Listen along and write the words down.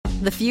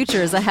The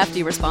future is a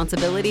hefty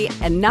responsibility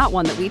and not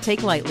one that we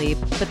take lightly,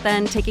 but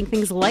then taking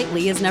things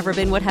lightly has never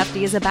been what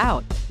Hefty is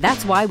about.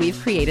 That's why we've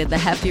created the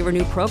Hefty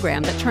Renew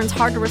program that turns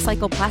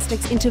hard-to-recycle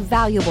plastics into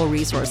valuable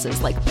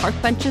resources like park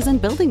benches and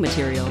building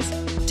materials.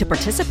 To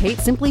participate,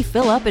 simply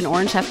fill up an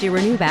orange Hefty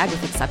Renew bag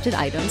with accepted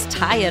items,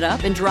 tie it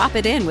up, and drop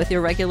it in with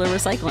your regular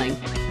recycling.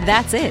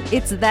 That's it.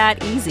 It's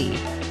that easy.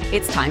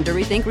 It's time to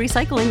rethink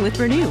recycling with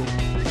Renew.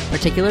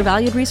 Particular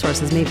valued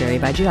resources may vary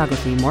by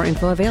geography. More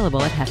info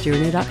available at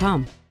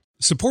heftyrenew.com.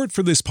 Support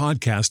for this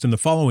podcast and the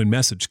following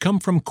message come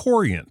from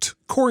Corient.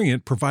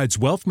 Corient provides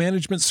wealth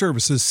management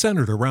services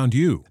centered around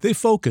you. They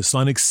focus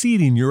on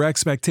exceeding your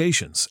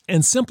expectations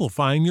and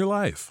simplifying your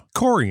life.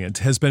 Corient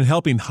has been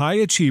helping high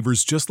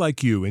achievers just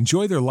like you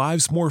enjoy their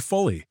lives more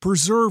fully,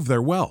 preserve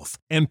their wealth,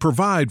 and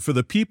provide for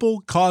the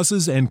people,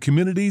 causes, and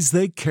communities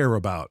they care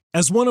about.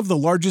 As one of the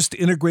largest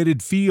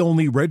integrated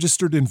fee-only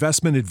registered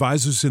investment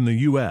advisors in the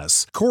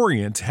U.S.,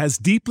 Corient has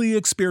deeply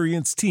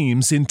experienced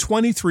teams in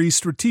 23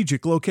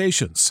 strategic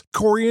locations.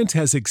 Corient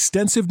has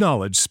extensive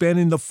knowledge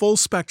spanning the full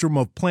spectrum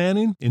of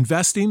planning,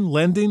 investing,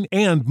 lending,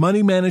 and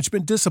money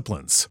management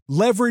disciplines.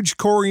 Leverage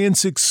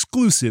Corient's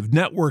exclusive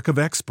network of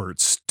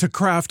experts to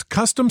craft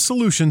custom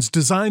solutions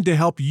designed to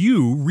help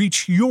you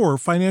reach your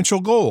financial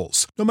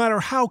goals, no matter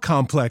how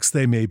complex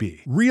they may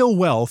be. Real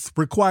wealth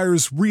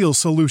requires real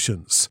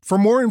solutions. For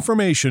more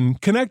information,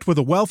 connect with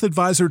a wealth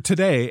advisor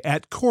today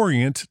at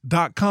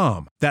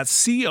Corient.com.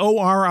 That's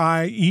Corient.com.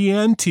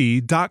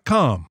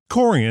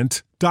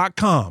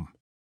 Corient.com.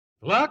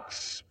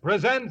 Lux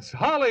presents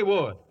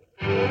Hollywood.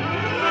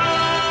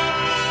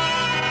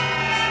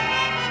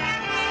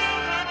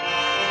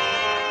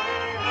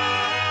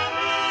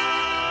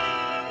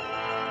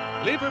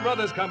 Lever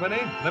Brothers Company,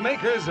 the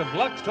makers of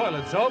Lux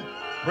Toilet Soap,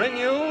 bring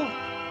you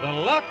the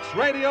Lux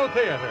Radio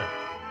Theater,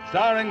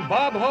 starring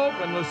Bob Hope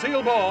and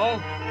Lucille Ball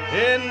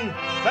in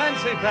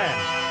Fancy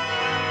Pants.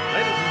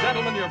 Ladies and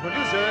gentlemen, your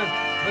producer,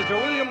 Mr.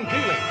 William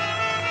Keighley.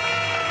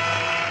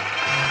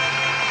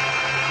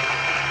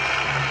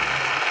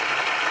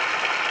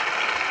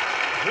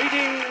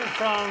 Greetings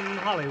from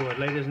Hollywood,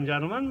 ladies and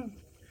gentlemen.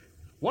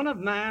 One of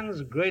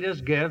man's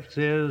greatest gifts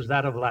is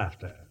that of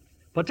laughter,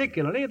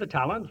 particularly the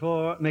talent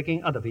for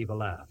making other people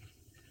laugh.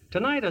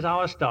 Tonight, as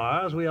our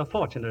stars, we are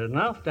fortunate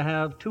enough to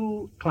have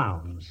two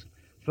clowns.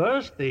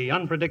 First, the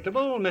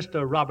unpredictable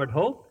Mr. Robert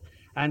Hope,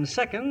 and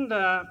second,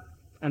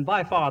 and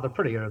by far the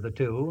prettier of the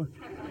two,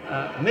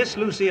 Miss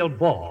Lucille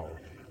Ball.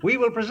 We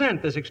will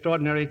present this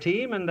extraordinary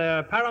team in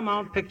their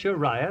Paramount picture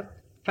riot,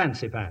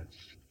 Fancy Pants.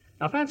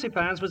 Now, Fancy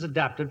Pants was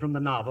adapted from the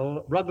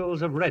novel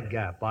Ruggles of Red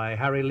Gap by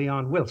Harry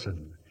Leon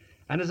Wilson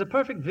and is a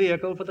perfect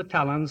vehicle for the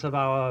talents of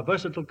our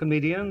versatile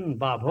comedian,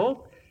 Bob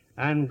Hope,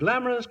 and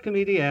glamorous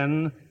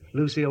comedienne,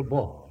 Lucille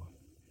Ball.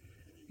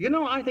 You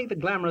know, I think the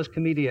glamorous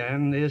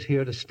comedienne is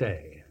here to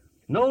stay.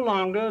 No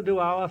longer do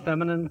our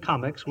feminine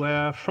comics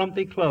wear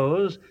frumpy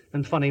clothes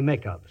and funny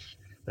makeups.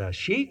 They're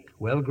chic,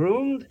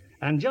 well-groomed,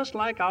 and just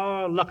like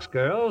our Lux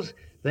girls,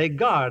 they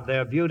guard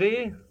their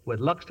beauty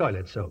with Lux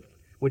Toilet Soap,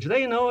 which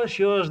they know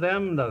assures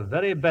them the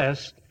very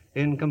best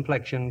in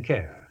complexion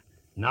care.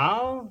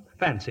 Now,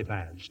 Fancy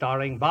Pants,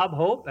 starring Bob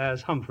Hope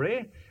as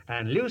Humphrey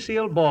and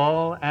Lucille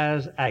Ball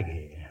as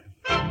Aggie.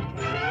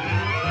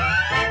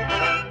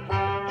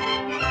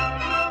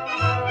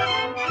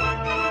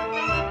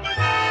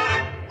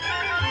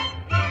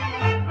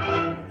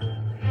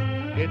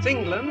 It's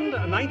England,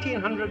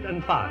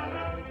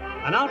 1905.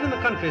 And out in the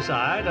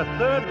countryside, a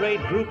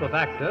third-rate group of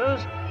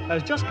actors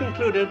has just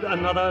concluded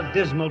another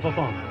dismal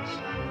performance.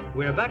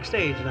 We're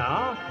backstage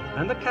now,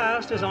 and the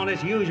cast is on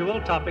its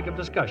usual topic of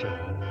discussion.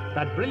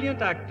 That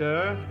brilliant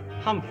actor,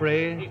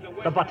 Humphrey,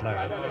 the butler.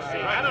 I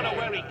don't know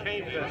where he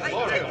came from.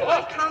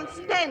 I can't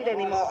stand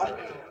anymore.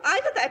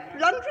 Either that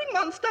blundering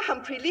monster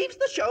Humphrey leaves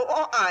the show,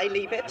 or I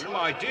leave it.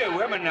 My dear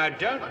woman, now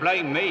don't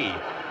blame me.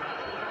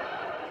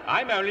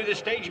 I'm only the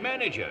stage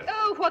manager.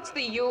 Oh, what's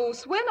the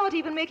use? We're not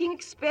even making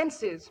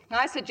expenses.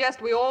 I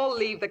suggest we all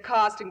leave the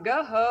cast and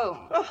go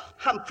home. Oh,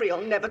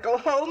 Humphrey'll never go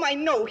home. I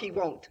know he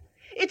won't.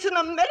 It's an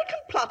American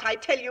plot, I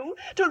tell you,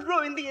 to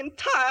ruin the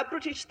entire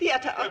British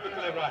theater.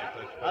 Perfectly right.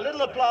 A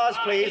little applause,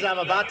 please. I'm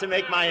about to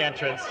make my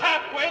entrance.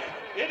 Half-wit,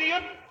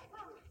 idiot!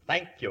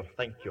 Thank you.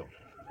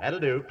 That'll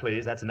do,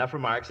 please. That's enough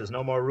remarks. There's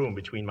no more room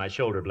between my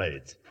shoulder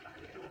blades.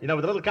 You know,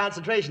 with a little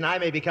concentration, I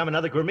may become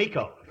another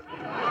Gromyko.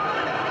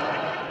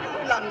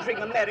 Blundering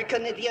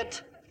American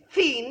idiot.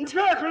 Fiend.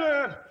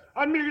 Dracula!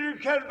 I'm going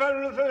to catch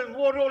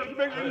water to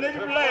make the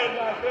native land.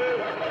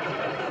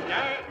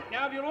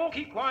 Now, if you'll all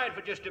keep quiet for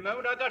just a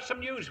moment, I've got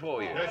some news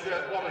for you. Yes,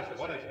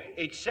 what is it?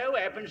 It so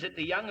happens that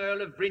the young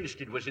Earl of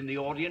Grinstead was in the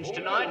audience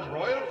tonight.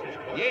 Royalties?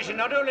 Yes, and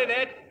not only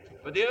that,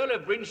 but the Earl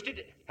of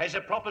Grinstead has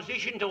a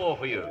proposition to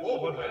offer you.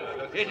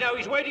 Yes, now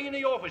he's waiting in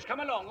the office. Come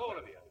along, all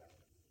of you.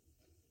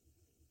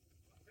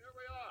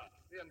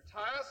 The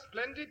entire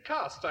splendid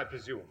cast, I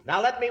presume.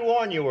 Now, let me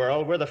warn you,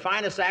 Earl, we're the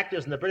finest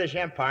actors in the British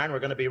Empire, and we're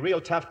going to be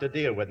real tough to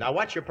deal with. Now,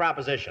 what's your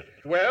proposition?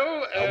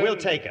 Well, We'll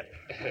take it.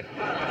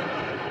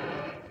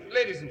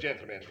 Ladies and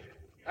gentlemen,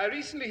 I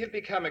recently have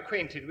become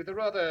acquainted with a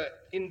rather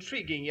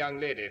intriguing young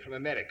lady from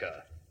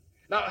America.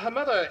 Now, her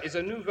mother is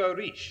a nouveau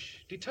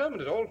riche,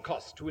 determined at all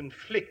costs to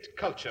inflict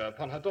culture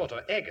upon her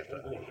daughter,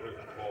 Agatha.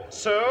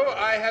 So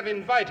I have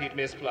invited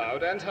Miss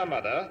Floud and her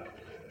mother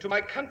to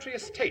my country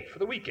estate for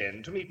the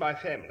weekend to meet my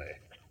family.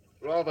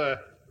 Rather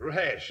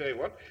rash, eh,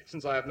 what?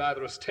 Since I have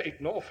neither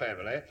estate nor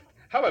family.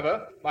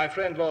 However, my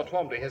friend Lord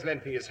Twombly has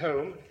lent me his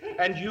home,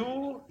 and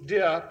you,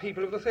 dear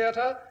people of the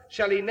theatre,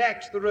 shall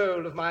enact the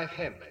role of my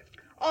family.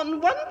 On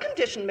one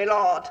condition, my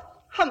lord.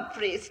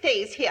 Humphrey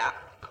stays here.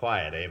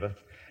 Quiet, Ava.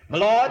 My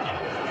lord,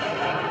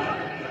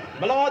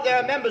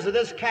 there are members of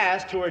this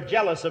cast who are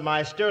jealous of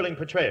my sterling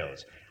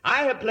portrayals.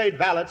 I have played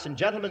valets and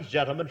gentlemen's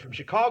gentlemen from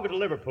Chicago to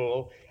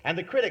Liverpool, and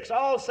the critics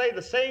all say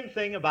the same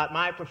thing about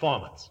my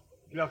performance.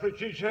 Yeah,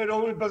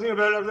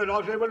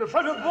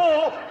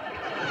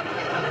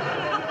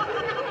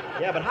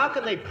 but how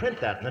can they print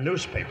that in the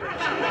newspapers?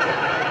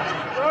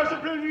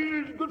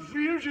 Good for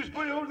you, just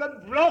put all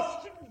that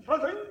blast.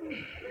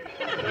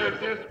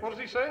 Yes, what does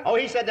he say? Oh,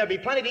 he said there'd be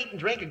plenty to eat and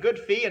drink, a good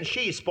fee, and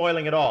she's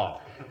spoiling it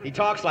all. He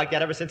talks like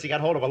that ever since he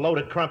got hold of a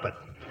loaded crumpet.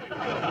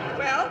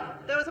 Well,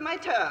 those are my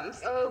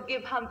terms. Oh,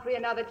 give Humphrey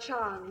another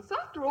chance.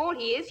 After all,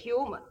 he is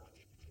human.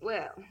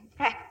 Well,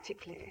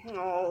 practically.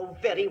 Oh,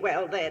 very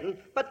well then.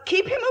 But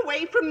keep him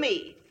away from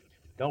me.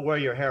 Don't wear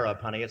your hair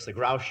up, honey. It's the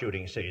grouse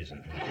shooting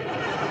season.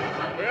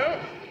 Well,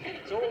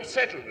 it's all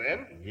settled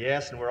then.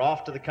 Yes, and we're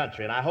off to the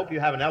country, and I hope you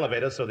have an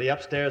elevator so the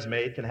upstairs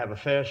maid can have a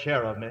fair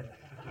share of me.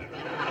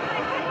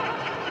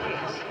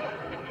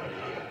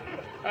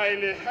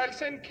 I'll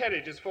send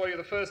carriages for you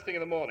the first thing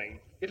in the morning.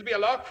 It'll be a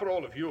lark for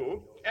all of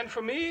you. And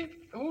for me,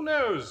 who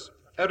knows?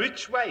 A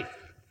rich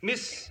wife,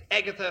 Miss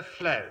Agatha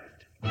Floud.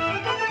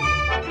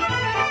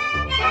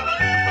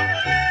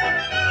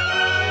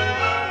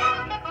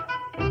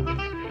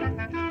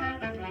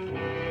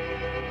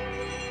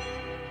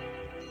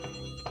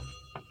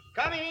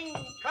 Coming.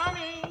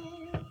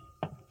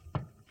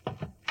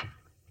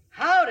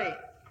 Howdy.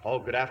 Oh,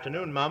 good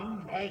afternoon,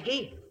 Mum.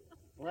 Aggie,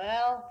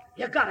 Well,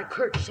 you got a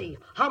courtesy.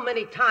 How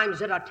many times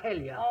did I tell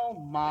you? oh,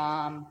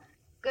 Mom.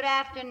 Good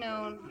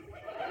afternoon.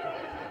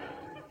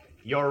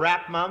 Your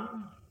rap,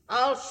 Mum?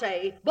 I'll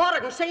say, bought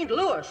it in St.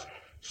 Louis.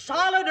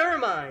 Solid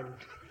ermine.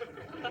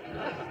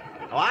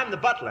 Oh, I'm the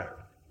butler.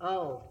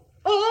 Oh.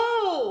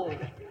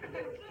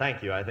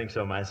 Thank you, I think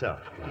so myself.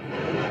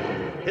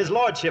 His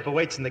lordship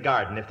awaits in the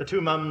garden. If the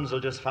two mums will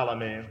just follow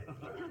me.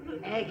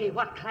 Aggie,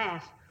 what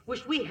class?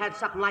 Wish we had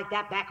something like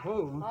that back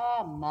home.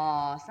 Oh,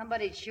 Ma,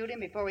 somebody'd shoot him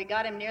before we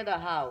got him near the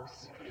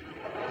house.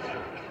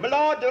 My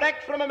lord,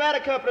 direct from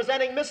America,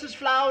 presenting Mrs.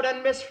 Floud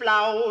and Miss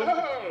Floud.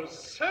 Oh,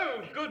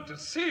 so good to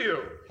see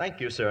you. Thank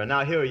you, sir. And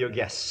now here are your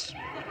guests.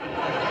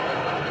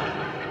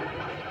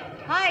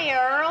 Hi,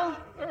 Earl.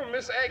 Oh,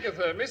 Miss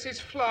Agatha,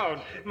 Mrs.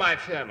 Floud, my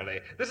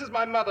family. This is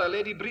my mother,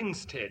 Lady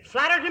Brinstead.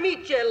 Flattered to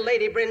meet you,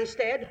 Lady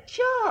Brinstead.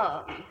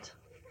 Charmed.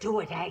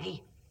 Do it,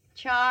 Aggie.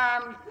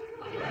 Charmed.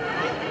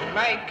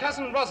 My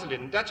cousin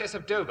Rosalind, Duchess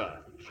of Dover.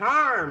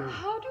 Charmed.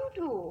 How do you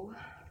do?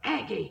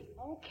 Aggie.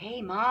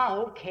 Okay, Ma,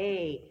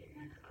 okay.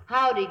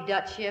 Howdy,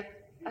 Dutchship.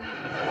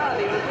 How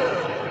do you do?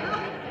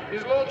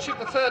 His Lordship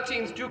the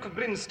 13th Duke of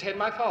Brinstead,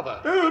 my father.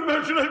 Oh,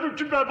 imagine I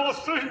looked at my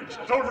master. It's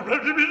all the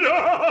bloody me.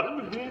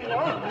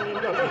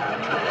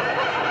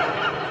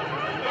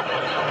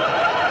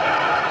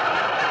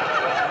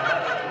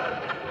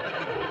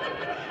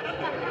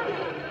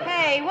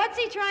 Hey, what's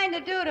he trying to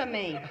do to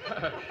me?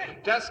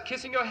 Just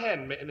kissing your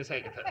hand, Miss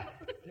Agatha.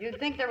 You'd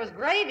think there was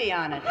gravy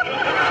on it.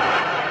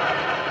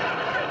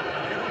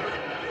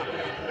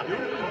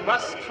 You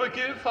must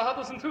forgive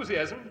father's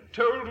enthusiasm.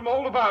 Told him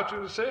all about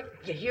you, see?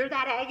 You hear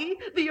that, Aggie?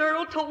 The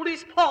Earl told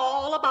his pa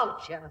all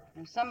about you.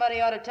 And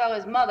somebody ought to tell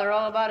his mother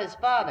all about his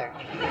father.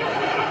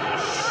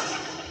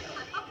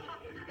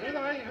 Well,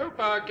 I hope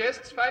our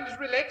guests find it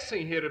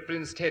relaxing here at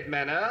Brinstead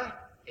Manor.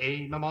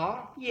 Eh,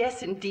 Mamma?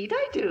 Yes, indeed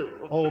I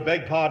do. Oh,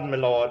 beg pardon, my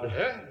lord.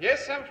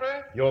 Yes, Humphrey?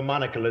 Your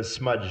monocle is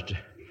smudged.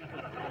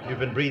 You've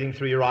been breathing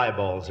through your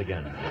eyeballs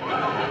again.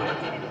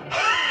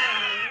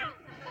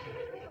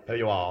 There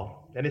you are.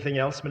 Anything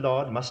else, my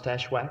lord?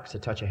 Mustache wax, a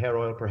touch of hair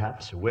oil,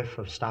 perhaps? A whiff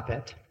of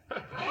stopette?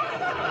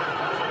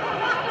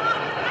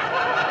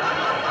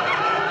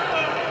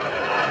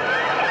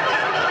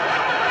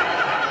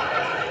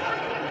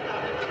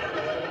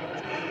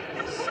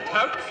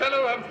 Stout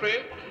fellow,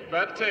 Humphrey.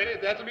 But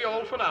that'll be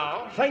all for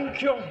now.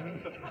 Thank you.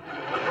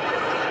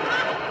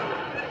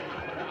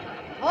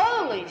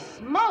 Holy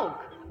smoke!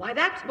 Why,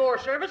 that's more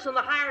service than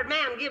the hired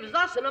man gives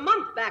us in a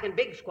month back in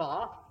Big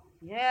Squaw.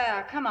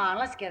 Yeah, come on,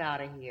 let's get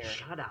out of here.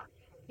 Shut up.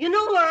 You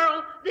know,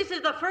 Earl, this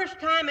is the first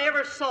time I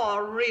ever saw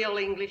a real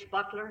English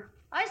butler.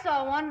 I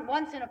saw one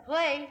once in a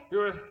play.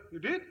 You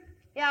did?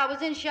 Yeah, I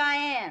was in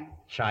Cheyenne.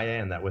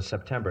 Cheyenne, that was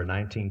September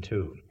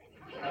 1902.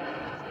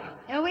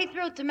 And we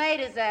threw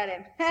tomatoes at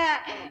him.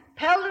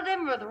 Pelted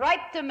him with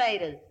ripe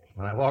tomatoes.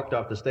 When I walked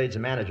off the stage, the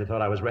manager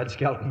thought I was Red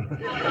Skelton.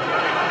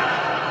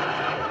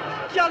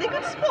 Jolly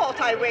good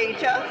sport, I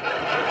wager.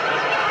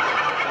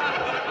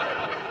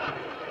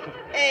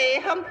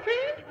 Eh,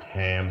 Humphrey?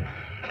 Ham.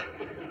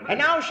 And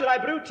now, shall I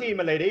brew tea,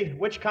 milady?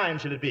 Which kind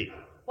shall it be?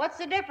 What's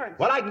the difference?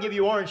 Well, I can give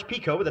you orange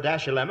pekoe with a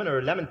dash of lemon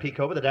or lemon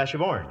pekoe with a dash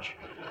of orange.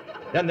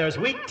 Then there's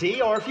weak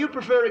tea, or if you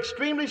prefer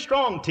extremely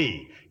strong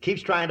tea,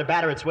 keeps trying to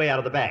batter its way out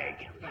of the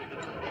bag.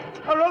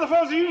 I rather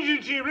fancy easy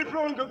tea, rip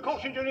roaring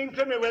concoction during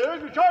inclement weather.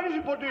 The Chinese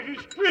importation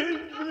is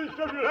strange for this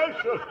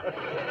stimulation.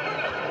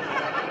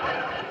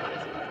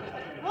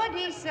 What'd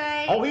he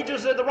say? Oh, he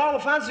just said the rather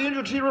fancy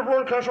Indian tea, rip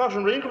roaring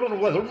concoction during inclement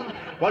weather,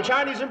 while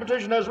Chinese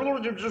importation has little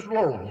just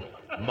low.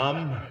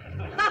 Mum.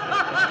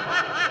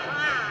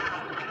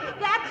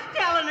 That's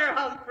telling her,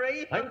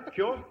 Humphrey. Thank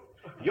you.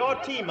 Your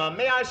tea, Mum.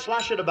 May I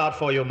slosh it about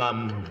for you,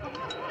 Mum?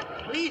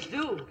 Please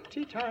do.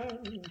 Tea time,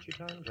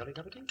 jolly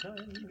cup of tea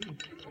time.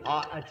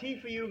 A tea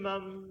for you,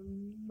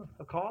 Mum,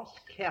 of course.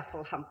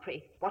 Careful,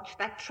 Humphrey. Watch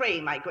that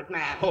tray, my good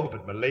man. Oh,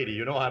 but milady,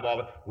 you know I'm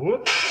all...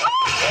 Whoop.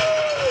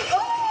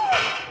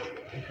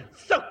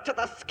 Soaked to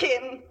the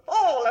skin,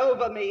 all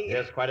over me.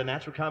 Yes, quite a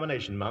natural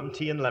combination, Mum.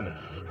 Tea and lemon.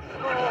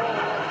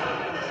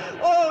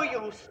 Oh,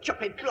 you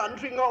stupid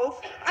blundering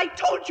oaf. I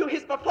told you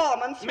his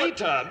performance...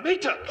 Mater,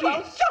 please.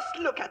 Well, just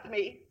look at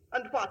me.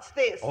 And what's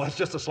this? Oh, it's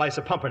just a slice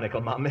of pumpernickel,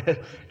 Mum.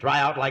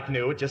 Dry out like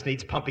new. It just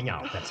needs pumping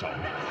out, that's all.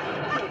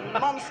 You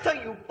monster,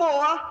 you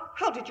bore.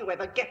 How did you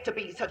ever get to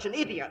be such an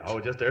idiot? Oh,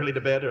 just early to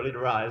bed, early to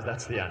rise.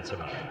 That's the answer,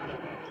 Mum.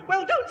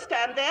 Well, don't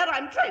stand there.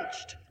 I'm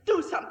drenched.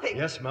 Do something.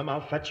 Yes, Mum.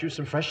 I'll fetch you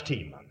some fresh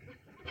tea, Mum.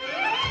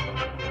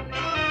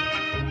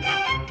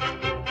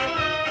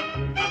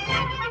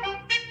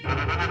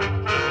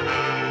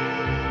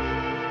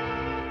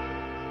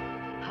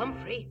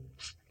 Humphrey.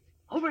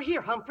 Over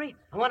here, Humphrey.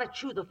 I want to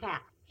chew the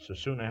fat. So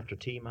soon after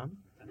tea, Mum?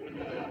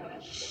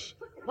 Shh.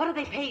 What do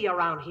they pay you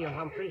around here,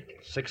 Humphrey?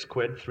 6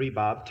 quid, 3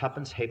 bob,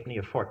 2pence halfpenny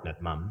a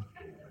fortnight, Mum.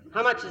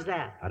 How much is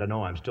that? I don't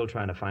know. I'm still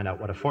trying to find out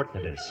what a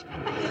fortnight is.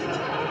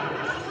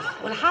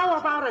 Well, how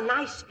about a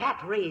nice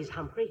fat raise,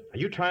 Humphrey? Are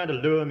you trying to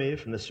lure me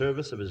from the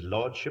service of his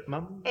lordship,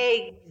 Mum?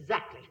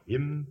 Exactly.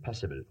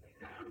 Impossible.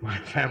 My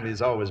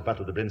family's always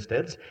battled the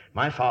Brinsteads.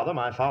 My father,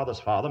 my father's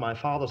father, my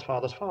father's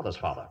father's father's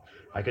father.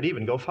 I could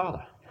even go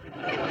farther.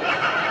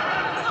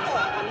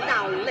 Oh,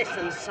 now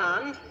listen,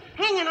 son.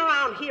 Hanging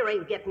around here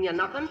ain't getting you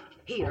nothing.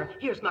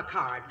 Here's my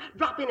card.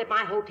 Drop in at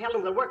my hotel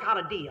and we'll work out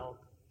a deal.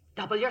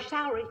 Double your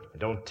salary.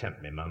 Don't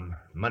tempt me, Mum.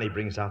 Money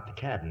brings out the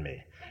cad in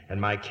me, and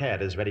my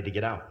cad is ready to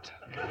get out.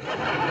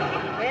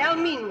 Well,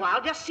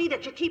 meanwhile, just see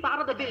that you keep out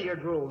of the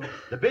billiard room.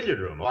 The billiard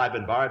room? Oh, I've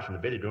been barred from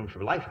the billiard room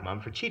for life, Mum,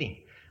 for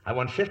cheating. I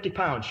won 50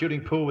 pounds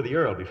shooting pool with the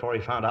Earl before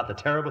he found out the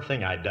terrible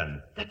thing I'd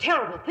done. The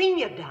terrible thing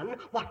you'd done?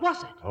 What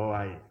was it? Oh,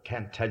 I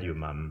can't tell you,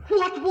 Mum.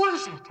 What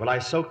was it? Well, I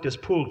soaked his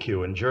pool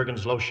cue in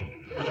Jergens lotion.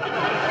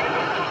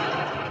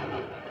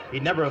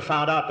 He'd never have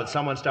found out, but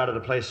someone started to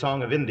play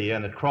Song of India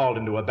and it crawled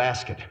into a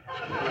basket.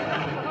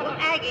 Well,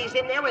 Aggie's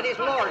in there with his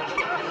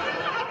lordship,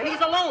 and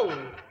he's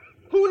alone.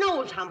 Who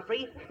knows,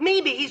 Humphrey?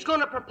 Maybe he's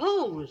going to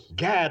propose.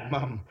 Gad,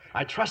 Mum.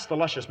 I trust the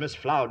luscious Miss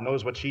Floud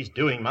knows what she's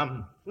doing,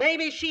 Mum.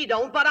 Maybe she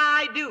don't, but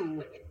I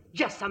do.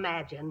 Just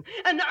imagine,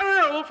 an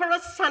earl for a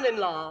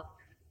son-in-law.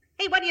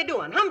 Hey, what are you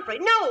doing? Humphrey,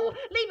 no!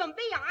 Leave him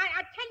be.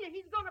 I tell you,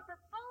 he's going to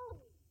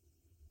propose.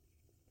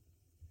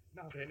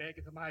 Now then,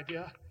 Agatha, my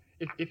dear,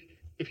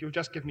 if you'll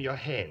just give me your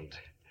hand.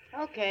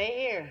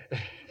 Okay,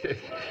 here.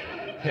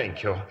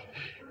 Thank you.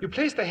 You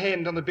place the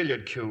hand on the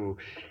billiard cue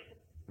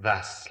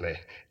thusly.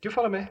 Do you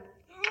follow me?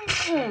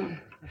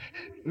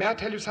 May I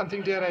tell you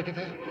something, dear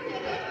Agatha?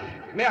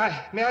 May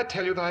I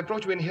tell you that I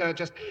brought you in here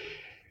just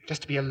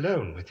to be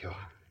alone with you?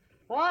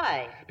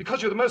 Why?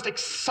 Because you're the most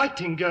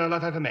exciting girl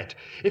I've ever met.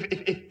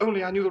 If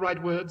only I knew the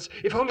right words.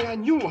 If only I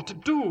knew what to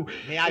do.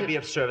 May I be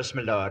of service,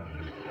 my lord?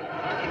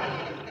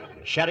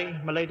 Sherry,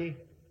 my lady?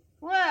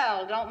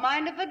 Well, don't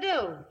mind if I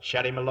do.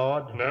 Sherry, my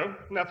lord? No,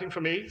 nothing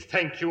for me.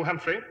 Thank you,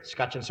 Humphrey.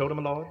 Scotch and soda,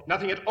 my lord?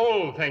 Nothing at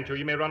all, thank you.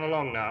 You may run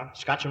along now.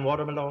 Scotch and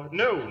water, my lord?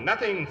 No,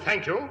 nothing,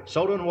 thank you.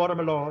 Soda and water,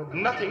 my lord?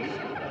 Nothing.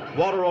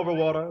 Water over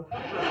water?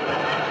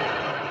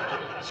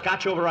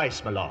 Scotch over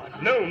ice, my lord?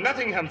 No,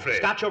 nothing, Humphrey.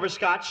 Scotch over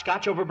scotch,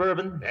 scotch over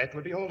bourbon? That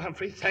will be all,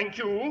 Humphrey. Thank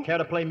you. Care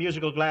to play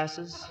musical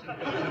glasses?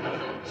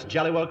 It's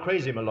jolly well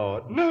crazy, my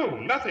lord. No,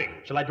 nothing.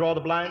 Shall I draw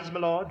the blinds, my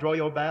lord? Draw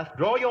your bath?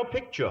 Draw your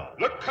picture.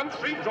 Look,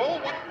 Humphrey,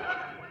 draw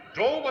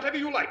whatever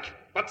you like,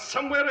 but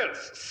somewhere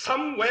else.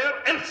 Somewhere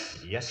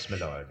else. Yes, my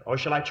lord. Or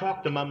shall I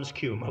chalk the Mum's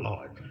cue, my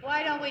lord?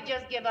 Why don't we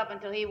just give up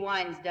until he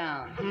winds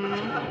down?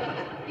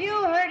 You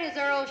heard his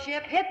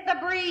earlship. Hit the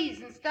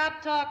breeze and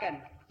stop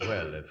talking.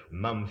 Well, if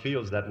Mum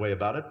feels that way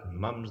about it,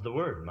 Mum's the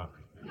word, Mum.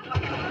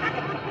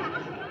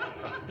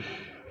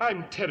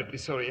 I'm terribly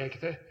sorry,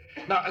 Agatha.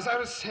 Now, as I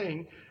was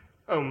saying,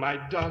 oh, my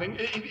darling,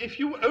 if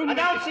you only...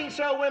 Announcing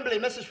Sir Wimbley,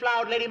 Mrs.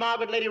 Floud, Lady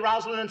Margaret, Lady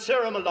Rosalind, and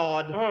Cyril, my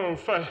lord. Oh,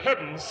 for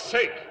heaven's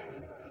sake.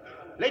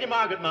 Lady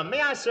Margaret, Mum,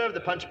 may I serve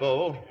the punch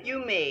bowl?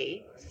 You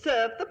may.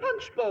 Serve the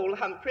punch bowl,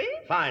 Humphrey.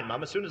 Fine,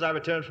 Mum, as soon as I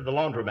return from the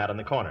laundromat in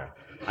the corner.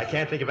 I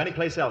can't think of any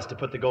place else to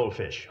put the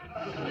goldfish.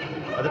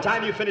 By the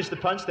time you finish the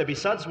punch, there'll be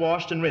suds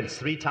washed and rinsed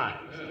 3 times.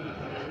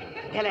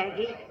 Well,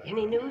 Aggie,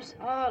 any news?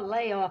 Oh,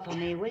 lay off of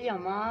me, will you,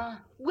 Ma?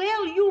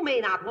 Well, you may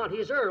not want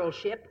his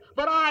earlship,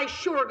 but I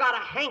sure got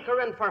a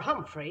hankering for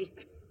Humphrey.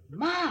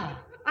 Ma,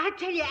 I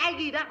tell you,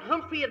 Aggie, that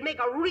Humphrey would make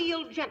a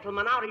real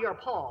gentleman out of your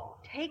paw.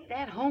 take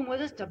that home with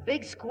us to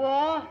Big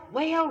Squaw?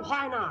 Well,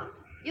 why not?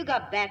 You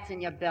got bats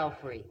in your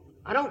belfry.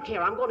 I don't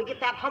care. I'm going to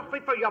get that Humphrey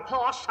for your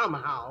paw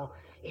somehow.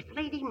 If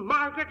Lady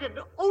Margaret would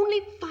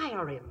only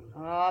fire him.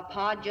 Oh,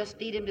 Pa, just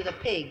feed him to the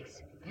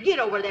pigs. Get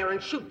over there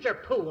and shoot your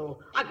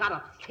pool. I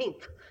gotta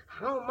think.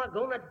 How am I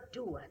gonna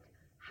do it?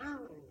 How?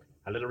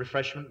 A little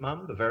refreshment,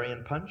 Mum?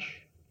 Bavarian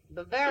punch?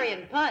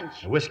 Bavarian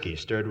punch? Whiskey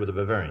stirred with a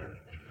Bavarian.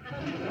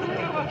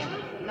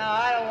 No,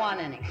 I don't want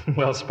any.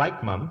 Well,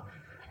 spiked, Mum.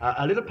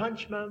 A little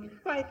punch, Mum?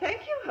 Why,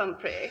 thank you,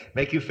 Humphrey.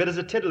 Make you fit as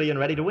a tiddly and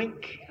ready to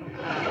wink. I'm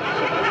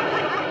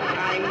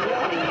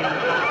warning you,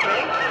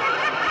 Humphrey.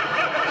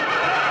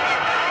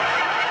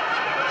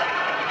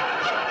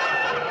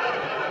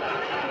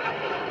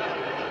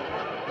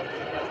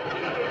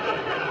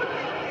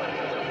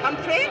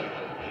 Humphrey?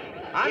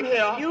 I'm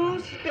here. If you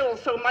spill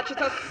so much as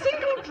a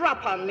single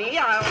drop on me,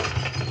 I'll...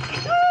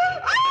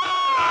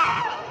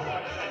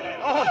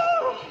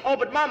 Oh,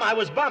 but, Mum, I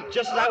was bumped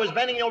just as I was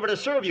bending over to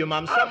serve you,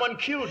 Mum. Someone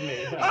cued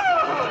me. Oh,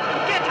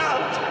 get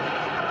out!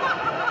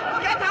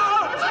 Get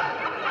out!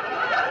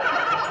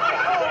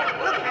 Oh,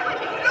 look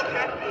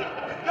at me.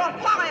 You're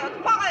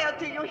fired,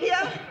 do you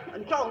hear?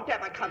 And don't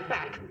ever come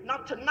back.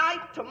 Not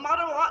tonight,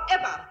 tomorrow, or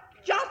ever.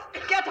 Just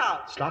get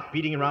out. Stop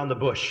beating around the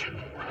bush.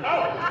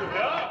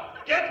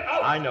 Get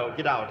out! I know.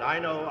 Get out. I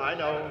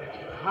know.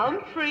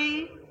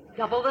 Humphrey,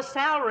 double the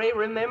salary,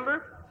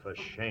 remember? For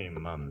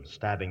shame, Mum,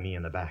 stabbing me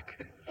in the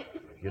back.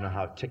 You know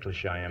how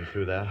ticklish I am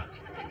through there.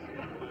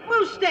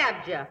 Who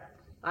stabbed you?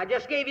 I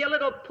just gave you a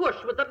little push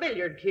with the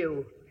billiard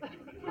cue.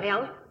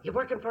 Well, you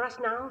working for us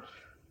now?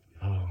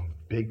 Oh,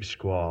 Big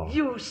Squaw.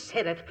 You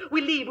said it.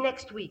 We leave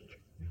next week.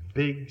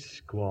 Big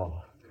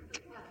Squaw.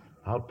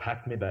 I'll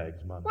pack me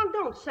bags, Mum. Well,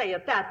 don't say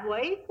it that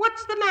way.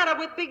 What's the matter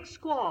with Big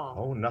Squaw?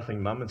 Oh,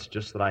 nothing, Mum. It's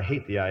just that I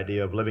hate the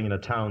idea of living in a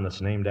town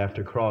that's named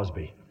after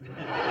Crosby.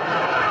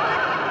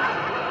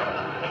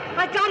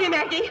 I got him,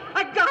 Aggie.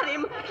 I got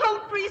him.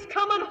 Humphrey's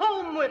coming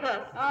home with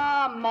us.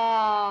 Oh,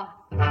 Ma.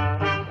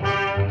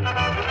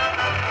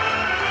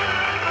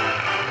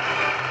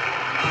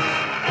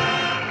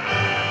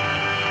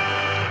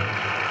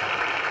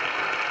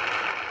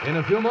 In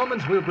a few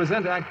moments, we'll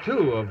present Act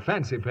Two of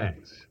Fancy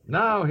Pants.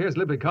 Now, here's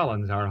Libby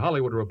Collins, our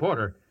Hollywood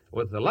reporter,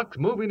 with the Lux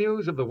movie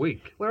news of the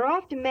week. We're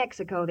off to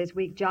Mexico this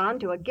week, John,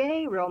 to a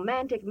gay,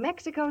 romantic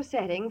Mexico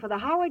setting for the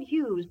Howard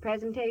Hughes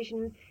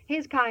presentation,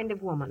 His Kind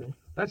of Woman.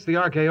 That's the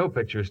RKO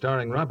picture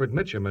starring Robert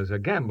Mitchum as a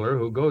gambler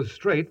who goes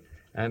straight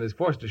and is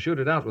forced to shoot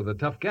it out with a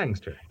tough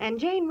gangster. And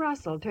Jane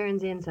Russell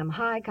turns in some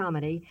high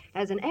comedy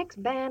as an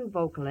ex-band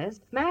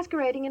vocalist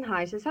masquerading in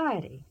high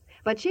society.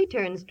 But she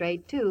turns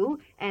straight,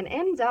 too, and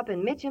ends up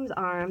in Mitchum's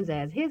arms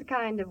as his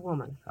kind of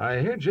woman. I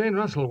hear Jane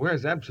Russell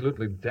wears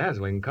absolutely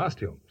dazzling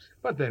costumes.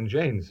 But then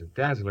Jane's a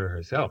dazzler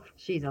herself.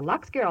 She's a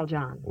Lux girl,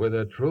 John. With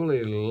a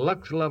truly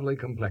Lux-lovely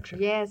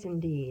complexion. Yes,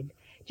 indeed.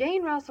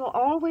 Jane Russell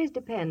always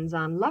depends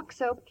on Lux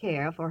soap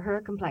care for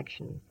her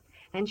complexion.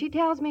 And she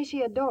tells me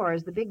she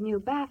adores the big new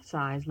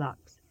bath-size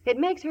Lux. It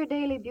makes her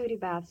daily beauty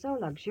bath so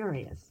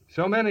luxurious.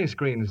 So many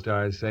screen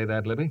stars say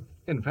that, Libby.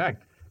 In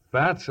fact,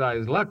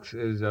 bath-size Lux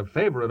is a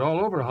favorite all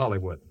over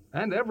Hollywood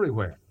and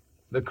everywhere.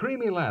 The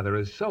creamy lather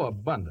is so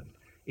abundant,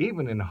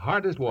 even in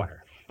hardest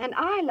water. And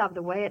I love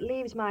the way it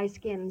leaves my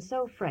skin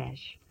so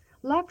fresh.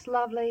 Lux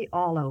lovely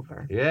all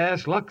over.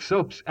 Yes, Lux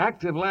Soap's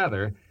active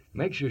lather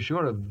makes you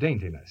sure of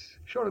daintiness,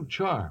 sure of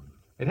charm.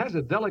 It has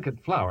a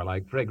delicate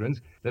flower-like fragrance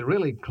that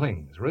really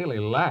clings, really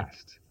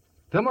lasts.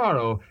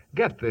 Tomorrow,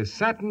 get this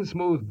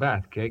satin-smooth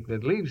bath cake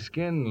that leaves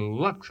skin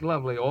Lux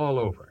lovely all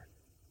over.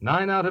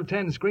 9 out of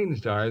 10 screen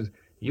stars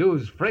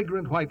use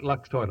fragrant white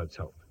Lux toilet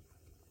soap.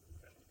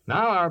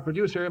 Now, our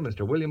producer,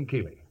 Mr. William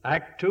Keeley.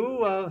 Act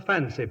Two of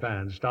Fancy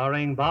Pants,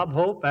 starring Bob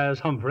Hope as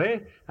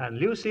Humphrey and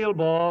Lucille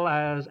Ball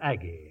as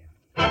Aggie.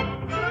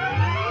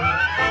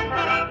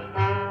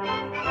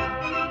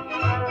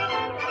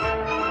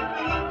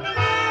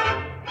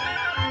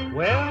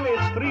 Well,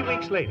 it's 3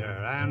 weeks later,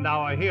 and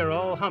our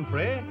hero,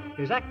 Humphrey,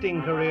 his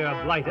acting career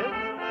blighted,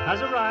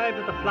 has arrived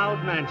at the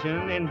Floud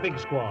Mansion in Big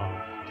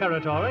Squaw,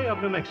 territory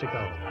of New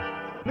Mexico.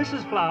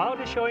 Mrs.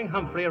 Floud is showing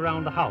Humphrey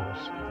around the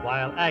house,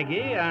 while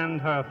Aggie and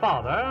her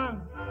father...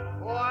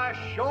 Oh, I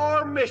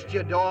sure missed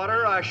you,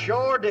 daughter. I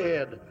sure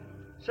did.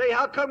 Say,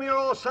 how come you're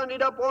all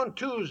Sundayed up on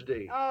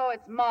Tuesday? Oh,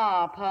 it's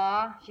Ma,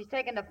 Pa. She's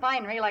taken to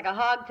finery like a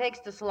hog takes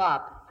to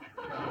slop.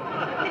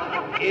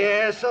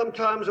 Yeah,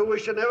 sometimes I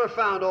wish I never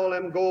found all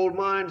them gold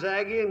mines,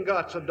 Aggie, and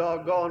got so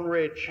doggone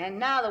rich. And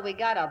now that we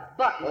got a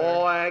butler...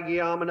 Oh,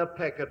 Aggie, I'm in a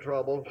peck of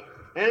trouble.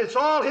 And it's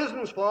all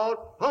his'n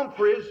fault,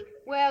 Humphrey's.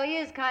 Well, he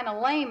is kind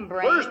of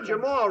lame-brained. First, your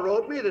ma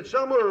wrote me that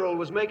some earl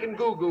was making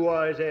goo-goo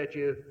eyes at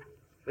you.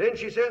 Then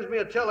she sends me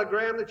a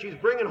telegram that she's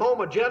bringing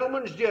home a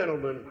gentleman's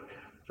gentleman.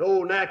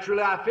 So,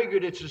 naturally, I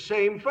figured it's the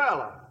same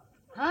fella.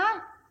 Huh?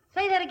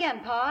 Say that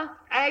again, Pa.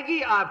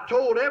 Aggie, I've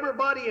told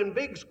everybody in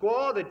Big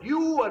Squaw that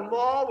you and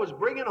Ma was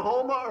bringing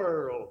home a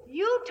earl.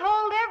 You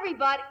told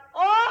everybody.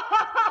 Oh,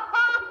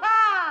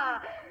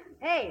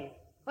 Hey,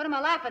 what am I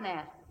laughing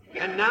at?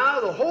 And now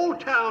the whole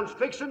town's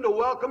fixing to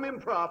welcome him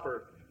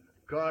proper.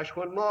 Gosh,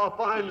 when Ma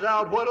finds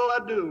out, what'll I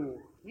do?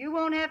 You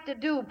won't have to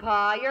do,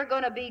 Pa. You're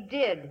gonna be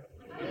did.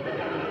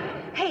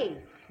 Hey,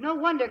 no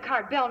wonder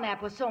Cart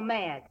Belknap was so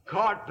mad.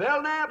 Cart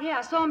Belknap? Yeah,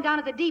 I saw him down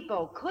at the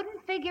depot.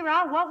 Couldn't figure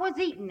out what was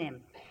eating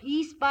him.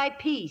 Piece by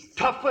piece.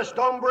 Toughest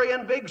hombre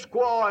in Big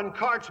Squaw, and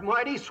Cart's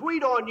mighty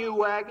sweet on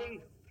you, Aggie.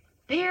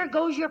 There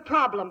goes your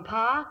problem,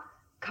 Pa.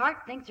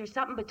 Cart thinks there's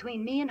something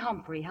between me and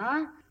Humphrey,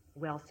 huh?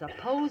 Well,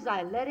 suppose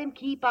I let him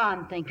keep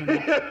on thinking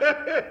it.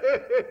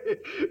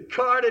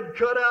 Cart'd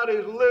cut out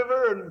his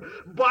liver and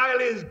boil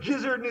his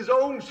gizzard in his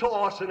own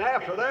sauce, and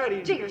after that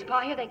he'd... Jiggers, Pa,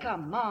 here they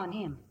come. Ma and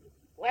him.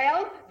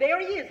 Well, there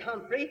he is,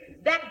 Humphrey.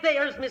 That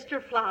there's Mr.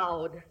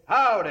 Floud.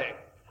 Howdy.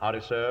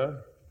 Howdy,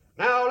 sir.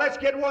 Now, let's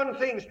get one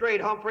thing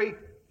straight, Humphrey.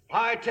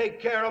 I take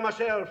care of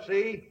myself,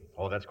 see?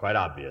 Oh, that's quite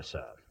obvious,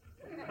 sir.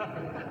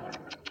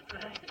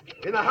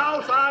 In the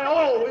house, I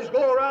always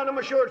go around in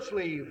my shirt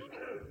sleeves.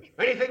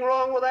 Anything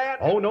wrong with that?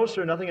 Oh, no,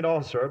 sir, nothing at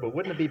all, sir. But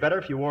wouldn't it be better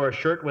if you wore a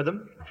shirt with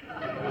them?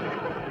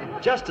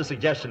 Just a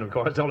suggestion, of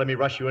course. Don't let me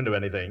rush you into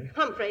anything.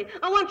 Humphrey,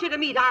 I want you to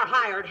meet our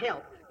hired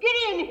help. Get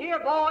in here,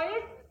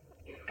 boys.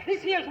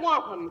 This here's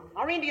Wampum,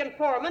 our Indian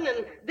foreman,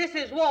 and this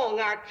is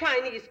Wong, our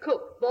Chinese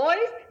cook.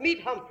 Boys,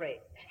 meet Humphrey.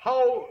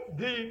 How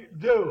do?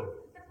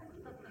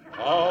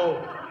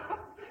 Oh,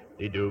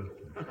 they do.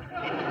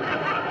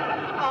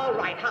 All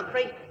right,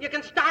 Humphrey. You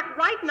can start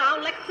right now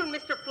lecturing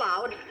Mr.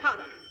 Floud.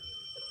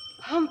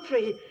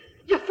 Humphrey,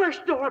 your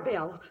first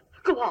doorbell.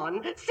 Go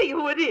on, see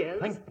who it is.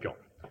 Thank you.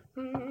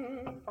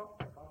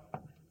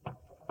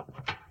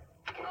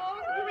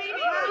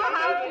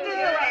 How do,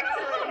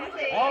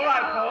 Excellency? All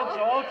right, folks,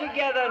 all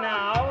together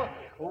now.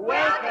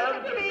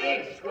 Welcome to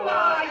Big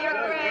Squaw, Your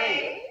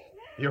Grace.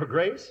 Your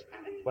Grace?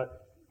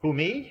 What? Who,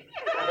 me?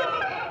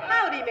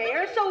 Howdy,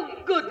 Mayor. So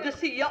good to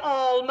see you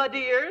all, my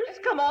dears.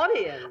 Come on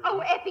in. Oh,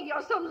 Effie,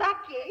 you're so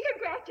lucky.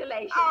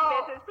 Congratulations,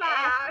 Mrs.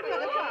 Floud.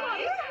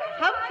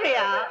 Humphrey,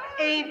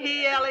 ain't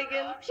he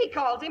elegant? She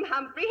calls him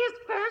Humphrey, his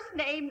first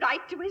name,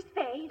 right to his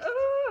face.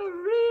 Oh, a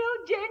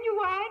real,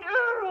 genuine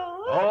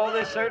Earl. Oh,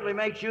 this certainly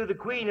makes you the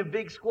queen of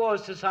Big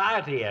Squaw's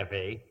society,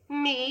 Effie.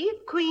 Me,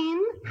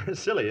 queen?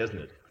 Silly, isn't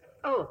it?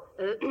 Oh,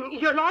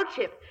 your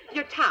lordship,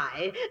 your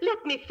tie.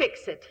 Let me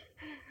fix it.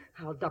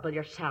 I'll double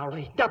your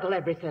salary, double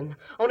everything.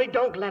 Only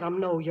don't let 'em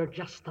know you're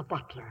just the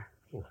butler.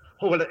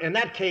 Oh, well, in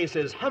that case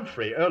is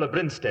Humphrey, Earl of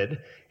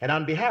Brinstead, and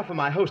on behalf of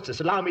my hostess,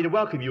 allow me to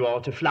welcome you all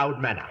to Floud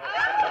Manor.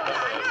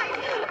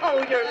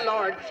 Oh, your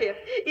lordship,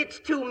 it's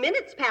 2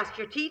 minutes past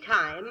your tea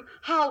time.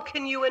 How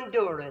can you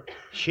endure it?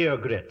 Sheer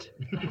grit.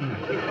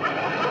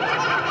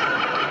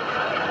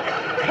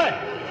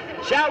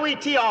 Shall we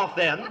tee off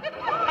then?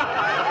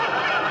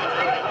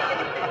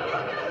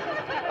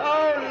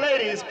 Oh,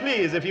 ladies,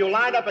 please, if you'll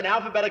line up in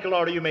alphabetical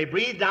order, you may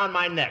breathe down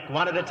my neck,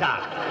 one at a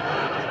time.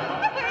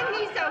 And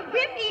he's so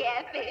whippy,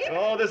 Effie.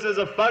 Oh, this is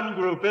a fun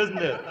group, isn't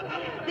it?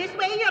 This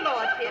way, your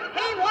lordship.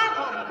 Hey,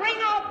 Wampum, bring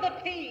out the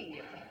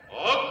tea.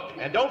 Oh,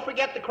 and don't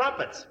forget the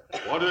crumpets.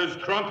 What is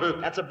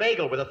crumpet? That's a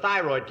bagel with a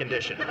thyroid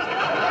condition.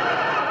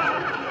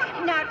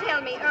 Now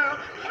tell me, Earl,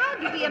 how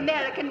do the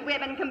American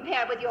women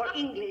compare with your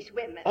English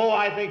women? Oh,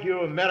 I think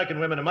you American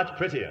women are much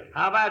prettier.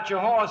 How about your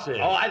horses?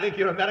 Oh, I think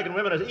your American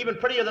women are even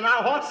prettier than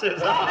our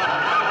horses.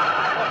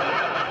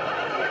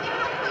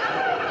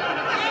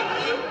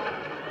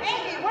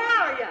 Hey, where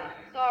are you?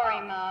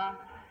 Sorry, Ma.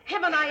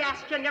 Haven't I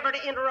asked you never to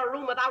enter a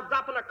room without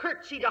dropping a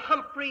curtsy to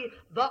Humphrey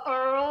the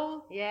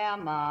Earl? Yeah,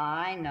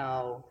 Ma, I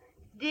know.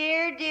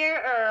 Dear,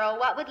 dear Earl,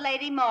 what would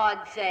Lady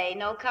Maud say?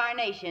 No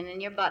carnation in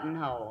your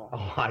buttonhole.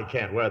 Oh, I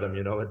can't wear them,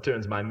 you know. It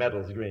turns my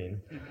medals green.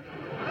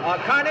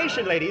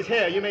 Carnation, ladies.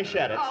 Here, you may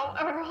shed it. Oh,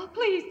 Earl,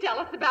 please tell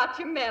us about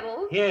your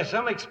medals. Yeah,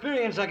 some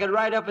experience I could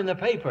write up in the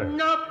paper.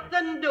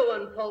 Nothing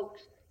doing,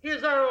 folks.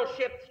 His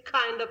earlship's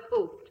kind of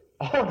pooped.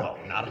 Oh, no,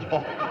 not at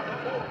all.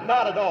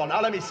 Not at all. Now,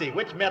 let me see.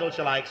 Which medal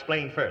shall I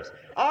explain first?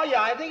 Oh,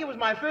 yeah, I think it was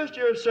my first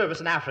year of service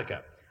in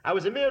Africa. I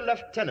was a mere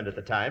lieutenant at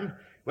the time.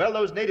 Well,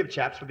 those native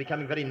chaps were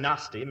becoming very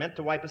nasty, meant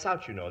to wipe us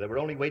out, you know. They were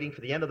only waiting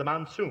for the end of the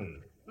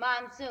monsoon.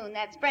 Monsoon,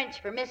 that's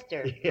French for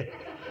mister.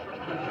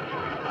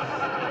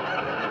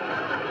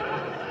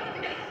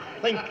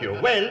 Thank you.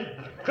 Well,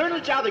 Colonel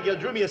Jothergill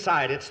drew me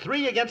aside. It's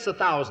 3 against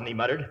 1,000, he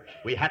muttered.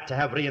 We had to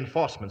have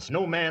reinforcements.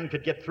 No man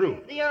could get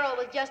through. The Earl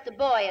was just a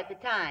boy at the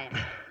time.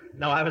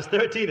 No, I was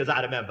 13, as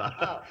I remember.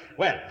 Oh.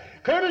 Well,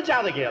 Colonel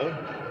Jothergill,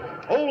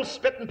 old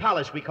Spit and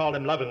Polish, we called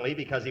him lovingly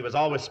because he was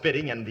always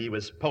spitting and he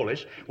was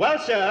Polish. Well,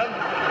 sir,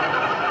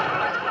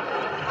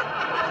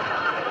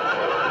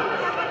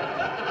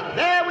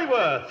 there we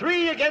were,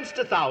 3 against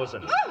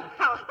 1,000. Oh,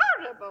 how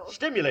horrible.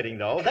 Stimulating,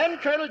 though. Then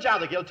Colonel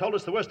Jothergill told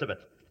us the worst of it.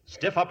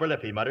 Stiff upper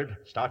lip, he muttered,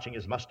 starching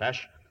his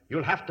mustache.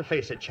 You'll have to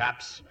face it,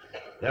 chaps.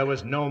 There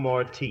was no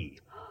more tea.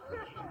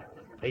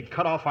 They'd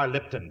cut off our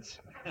Liptons.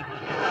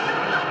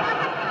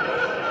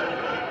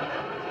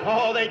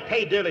 Oh, they'd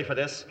pay dearly for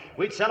this.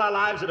 We'd sell our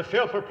lives at a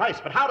fearful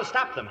price, but how to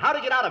stop them? How to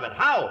get out of it?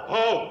 How?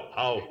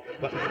 How?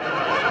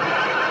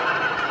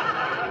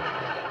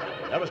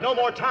 There was no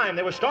more time.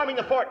 They were storming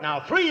the fort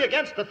now. 3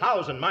 against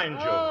 1,000, mind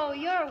you. Oh,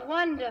 you're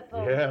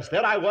wonderful. Yes,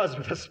 there I was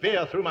with a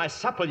spear through my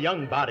supple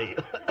young body.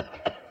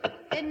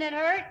 Didn't it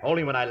hurt?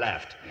 Only when I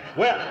laughed.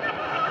 Well,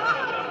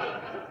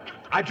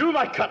 I drew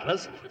my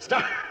cutlass,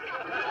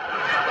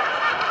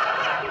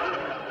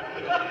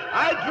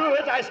 I drew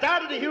it. I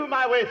started to hew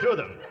my way through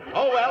them.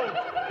 Oh, well,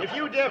 if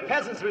you dear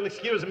peasants will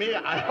excuse me,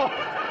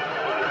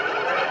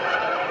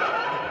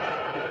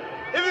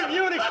 If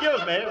you'll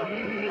excuse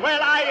me, well,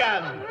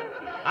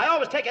 I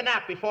always take a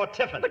nap before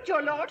tiffin. But,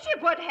 your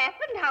lordship, what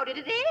happened? How did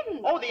it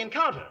end? Oh, the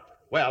encounter.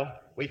 Well,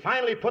 we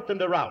finally put them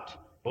to rout,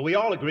 but we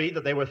all agreed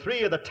that they were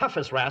 3 of the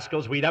toughest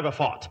rascals we'd ever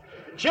fought.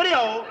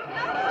 Cheerio!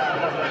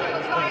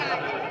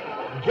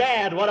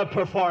 Gad, what a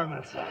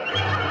performance.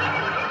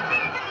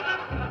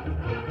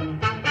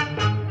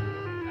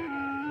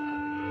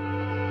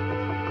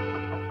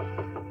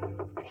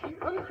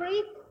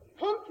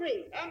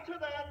 Humphrey! Enter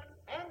then!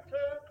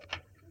 Enter!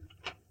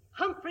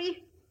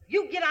 Humphrey,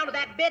 you get out of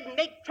that bed and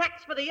make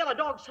tracks for the Yellow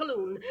Dog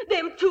Saloon.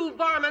 Them 2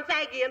 varmints,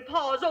 Aggie and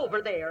Pa's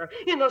over there.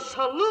 In a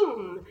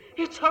saloon.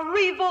 It's a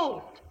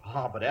revolt.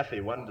 Oh, but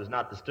Effie, one does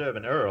not disturb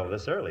an earl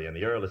this early, and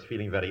the earl is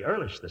feeling very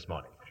earlish this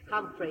morning.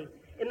 Humphrey,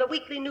 in the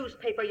weekly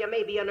newspaper you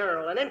may be an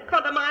earl, and in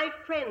front of my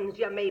friends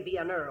you may be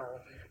an earl.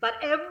 But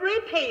every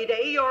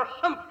payday you're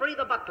Humphrey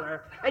the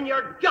butler, and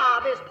your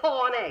job is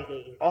Pa and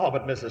Aggie. Oh,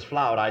 but Mrs.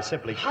 Floud, I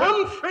simply...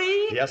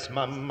 Humphrey! Yes,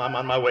 Mum, I'm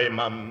on my way,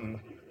 Mum.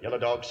 Yellow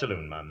Dog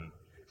Saloon, Mum.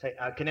 Say,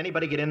 can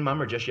anybody get in,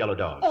 Mum, or just Yellow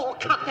Dogs? Oh,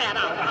 cut that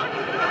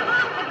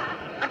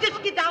out.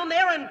 Just get down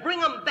there and bring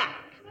them back.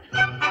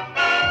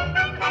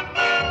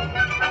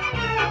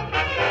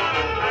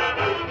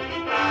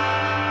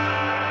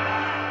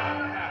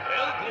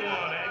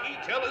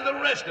 Tell her the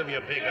rest of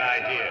your big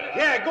idea.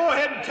 Yeah, go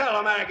ahead and tell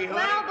him, Aggie, honey.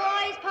 Well,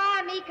 boys, Pa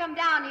and me come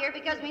down here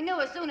because we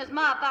knew as soon as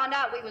Ma found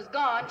out we was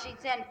gone,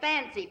 she'd send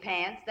Fancy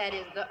Pants, that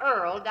is the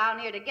Earl, down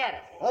here to get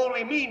us.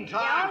 Only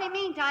meantime. Yeah, only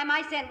meantime,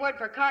 I sent word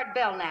for Cart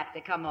Belknap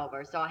to come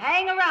over. So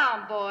hang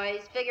around,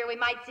 boys. Figure we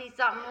might see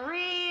something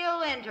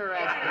real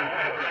interesting.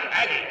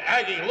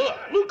 Aggie,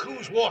 look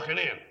who's walking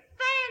in.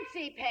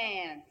 Fancy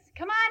Pants.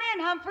 Come on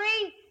in,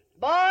 Humphrey.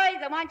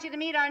 Boys, I want you to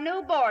meet our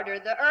new boarder,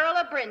 the Earl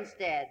of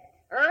Brinstead.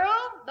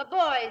 Earl, the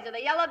boys of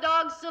the Yellow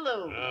Dog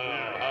Saloon.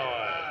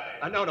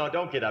 No,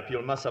 don't get up.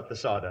 You'll muss up the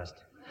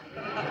sawdust.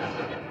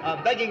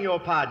 Begging your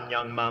pardon,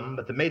 young Mum,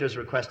 but the maid has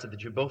requested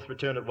that you both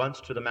return at once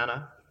to the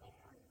manor.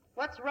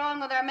 What's wrong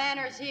with our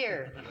manners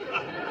here?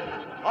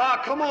 Oh,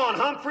 come on,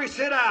 Humphrey,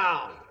 sit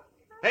down.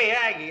 Hey,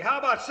 Aggie, how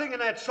about singing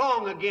that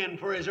song again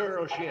for his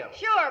earlship?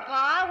 Sure,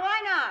 Pa,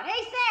 why not?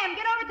 Hey, Sam,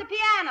 get over to the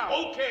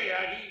piano. Okay,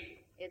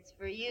 Aggie. It's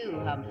for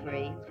you,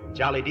 Humphrey.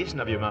 Jolly decent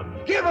of you, Mum.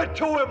 Give it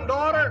to him,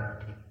 daughter.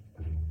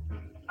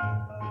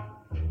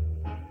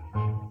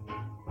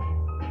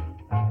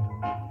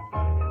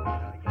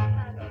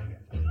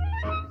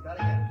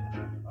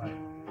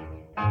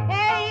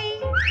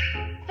 Hey,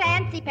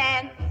 Fancy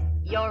Pants,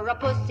 you're a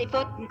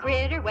pussyfootin'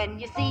 critter. When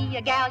you see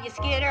a gal, you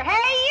skitter.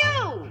 Hey,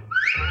 you!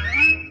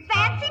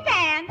 Fancy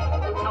Pants,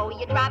 oh,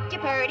 you dropped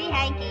your purty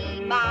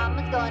hanky.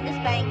 Mama's gonna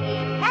spank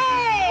you.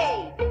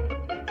 Hey!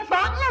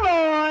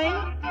 Fauntleroy,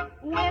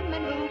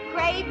 women who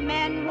crave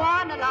men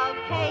wanna love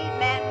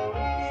cavemen.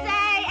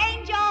 Say,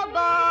 angel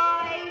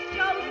boy,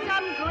 show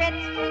some grit.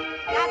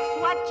 That's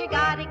what you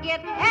gotta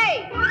get.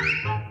 Hey!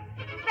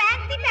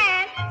 Fancy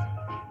Pants,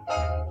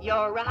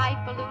 you're a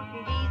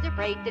highfalutin' geezer,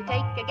 afraid to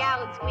take a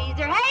gal and squeeze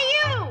her. Hey,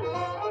 you!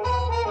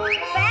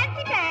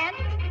 Fancy Pants,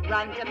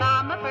 run to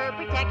Mama for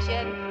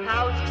protection.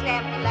 How's your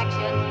stamp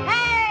election?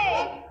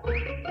 Hey!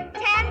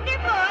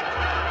 Tenderfoot,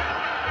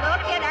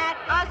 looking at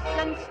us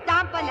and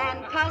stomping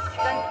and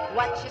cussing.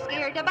 What you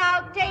scared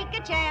about? Take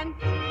a chance.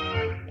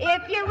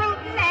 If you're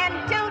rootin'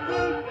 and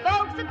tootin',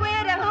 folks will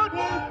quit a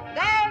hootin'.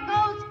 There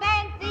goes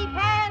Fancy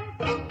Pants.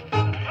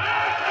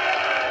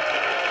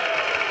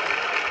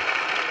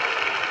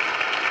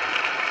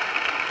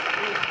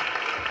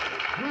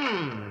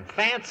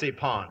 Fancy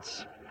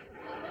Pants.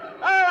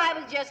 Oh, I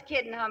was just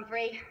kidding,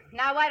 Humphrey.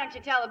 Now, why don't you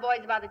tell the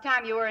boys about the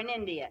time you were in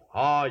India?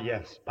 Oh,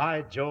 yes.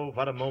 By Jove,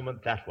 what a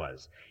moment that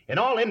was. In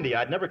all India,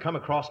 I'd never come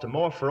across a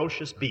more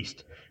ferocious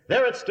beast.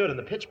 There it stood in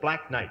the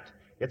pitch-black night,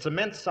 its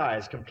immense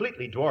size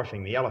completely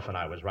dwarfing the elephant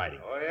I was riding.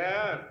 Oh,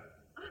 yeah?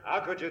 How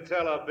could you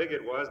tell how big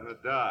it was in the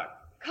dark?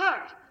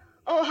 Cart.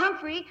 Oh,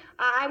 Humphrey,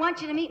 I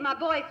want you to meet my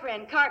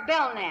boyfriend, Cart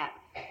Belknap.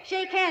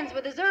 Shake hands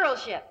with his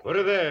earlship. Put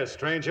her there,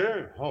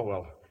 stranger. Oh,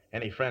 well,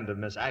 any friend of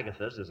Miss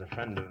Agatha's is a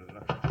friend of...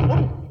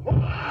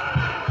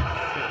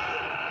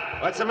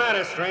 What's the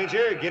matter,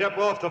 stranger? Get up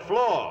off the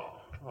floor.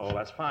 Oh,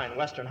 that's fine.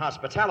 Western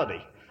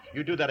hospitality.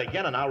 You do that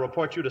again, and I'll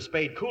report you to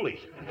Spade Cooley.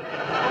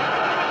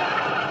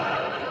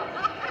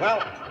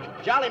 Well,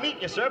 jolly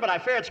meeting you, sir, but I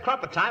fear it's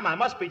crumpet time. I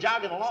must be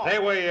jogging along. Stay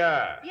where you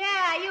are.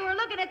 Yeah, you were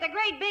looking at the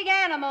great big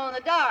animal in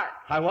the dark.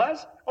 I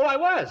was? Oh, I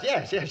was.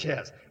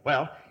 Yes.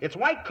 Well, its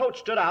white coat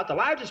stood out, the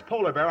largest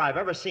polar bear I've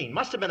ever seen.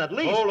 Must have been at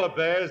least... Polar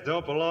bears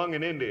don't belong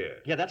in India.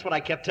 Yeah, that's what I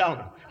kept telling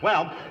him.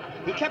 Well,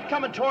 he kept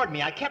coming toward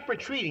me. I kept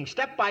retreating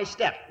step by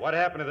step. What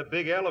happened to the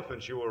big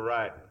elephants you were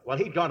riding? Well,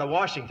 he'd gone to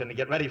Washington to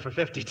get ready for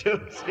 52.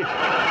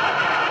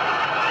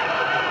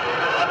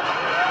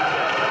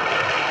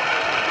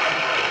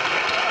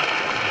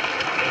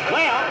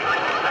 Well,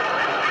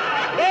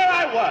 there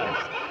I was.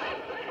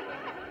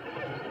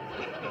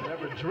 I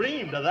never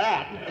dreamed of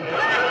that.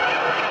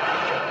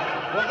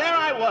 Well, there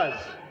I was,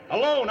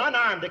 alone,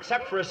 unarmed,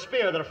 except for a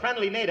spear that a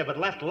friendly native had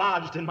left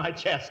lodged in my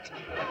chest.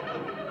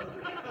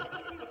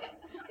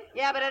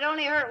 Yeah, but it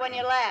only hurt when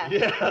you laughed.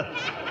 Yeah.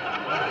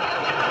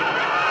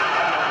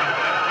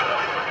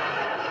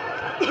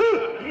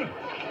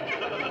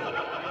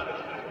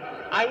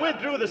 I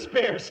withdrew the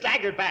spear,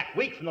 staggered back,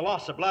 weak from the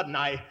loss of blood, and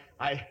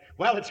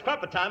well, it's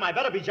crumpet time. I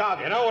better be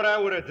jogging. You know what I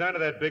would have done to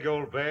that big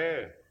old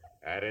bear?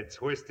 I'd have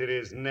twisted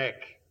his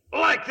neck.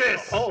 Like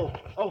this! Oh.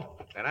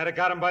 And I'd have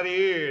got him by the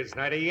ears,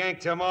 and I'd have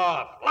yanked him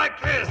off. Like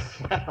this!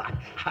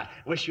 I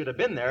wish you'd have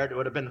been there. It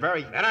would have been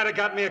very... Then I'd have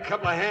got me a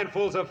couple of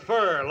handfuls of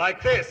fur,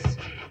 like this,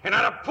 and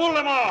I'd have pulled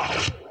him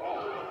off.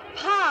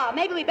 Pa,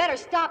 maybe we better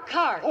stop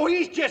Cart. Oh,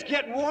 he's just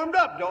getting warmed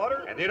up,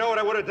 daughter. And do you know what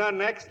I would have done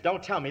next?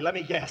 Don't tell me. Let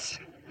me guess.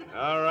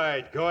 All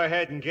right, go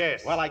ahead and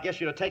guess. Well, I guess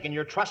you'd have taken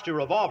your trusty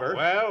revolver...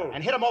 Well?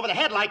 And hit him over the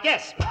head like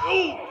this.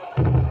 Ooh!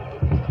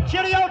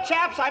 Cheerio,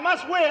 chaps. I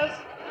must whiz.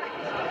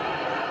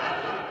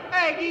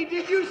 Aggie,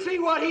 did you see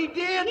what he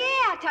did?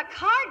 Yeah, to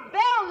Cart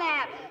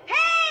Belknap.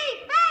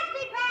 Hey,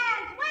 Fancy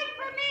Pants, wait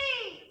for me!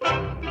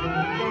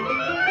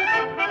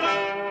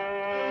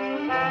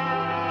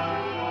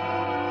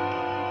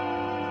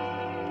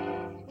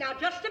 Now,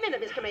 just a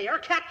minute, Mr. Mayor.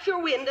 Catch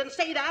your wind and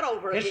say that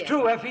over again. It's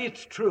true, Effie,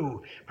 it's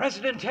true.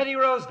 President Teddy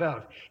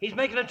Roosevelt. He's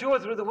making a tour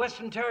through the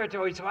Western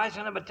Territory, so I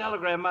sent him a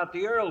telegram about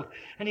the Earl,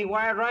 and he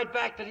wired right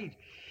back that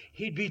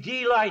he'd be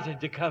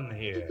delighted to come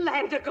here.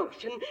 Land of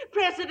Goshen,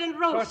 President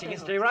Roosevelt. Of course, he can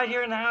stay right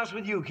here in the house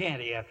with you,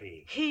 can't he,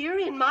 Effie? Here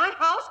in my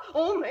house?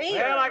 Oh,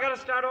 Mayor. Well, I gotta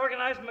start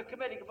organizing my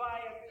committee. Goodbye,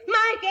 Effie.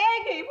 Mike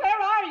Aggie,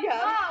 where are you?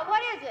 Oh,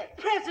 what is it?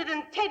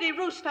 President Teddy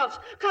Roosevelt's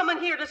coming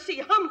here to see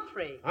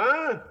Humphrey.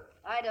 Huh?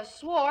 I'd have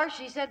swore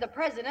she said the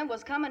president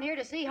was coming here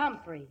to see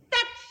Humphrey.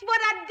 That's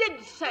what I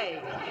did say.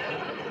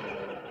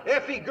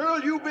 Effie, girl,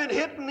 you been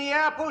hitting the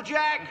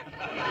Applejack?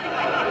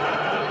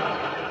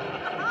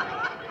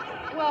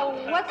 Well,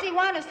 what's he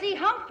want to see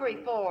Humphrey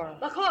for?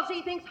 Because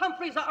he thinks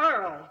Humphrey's the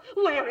Earl.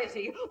 Where is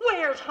he?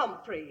 Where's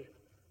Humphrey?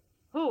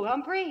 Who,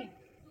 Humphrey?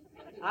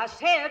 I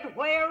said,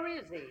 where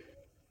is he?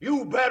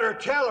 You better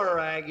tell her,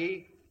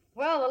 Aggie.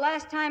 Well, the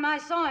last time I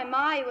saw him,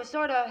 Ma, he was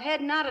sort of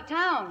heading out of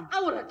town.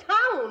 Out of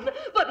town?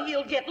 But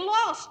he'll get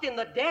lost in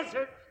the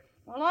desert.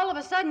 Well, all of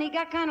a sudden, he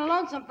got kind of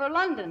lonesome for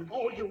London.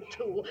 Oh, you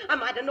two. I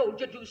might have known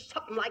you'd do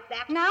something like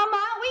that. Now, Ma,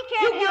 we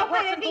can't you help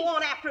get it up and go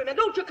on after him, and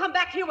don't you come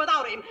back here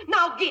without him.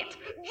 Now get!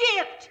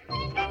 Get!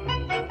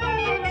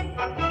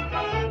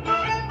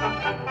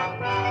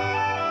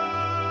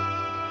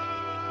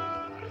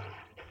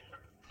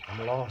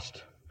 I'm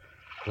lost.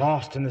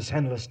 Lost in this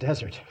endless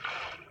desert.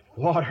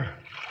 Water.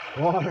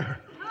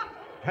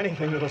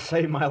 Anything that'll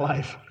save my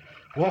life.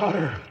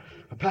 Water.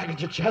 A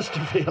package of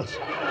Chesterfields.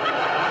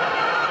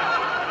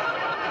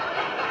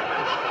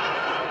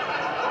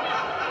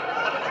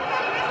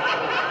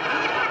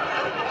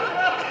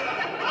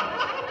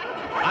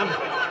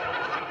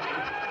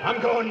 I'm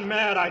going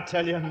mad, I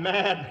tell you,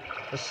 mad.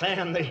 The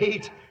sand, the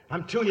heat.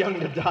 I'm too young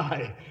to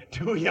die.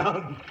 Too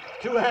young.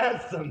 Too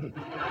handsome.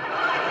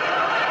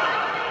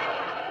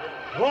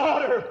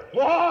 Water!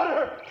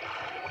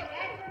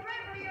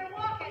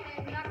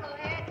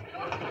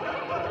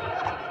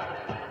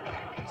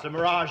 It's a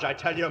mirage, I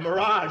tell you, a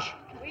mirage.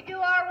 We do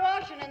our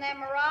washing in that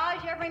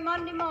mirage every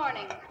Monday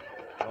morning.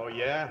 Oh,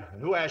 yeah?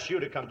 And who asked you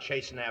to come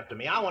chasing after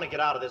me? I want to get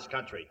out of this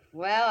country.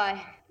 Well,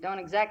 I don't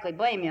exactly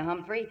blame you,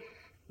 Humphrey.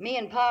 Me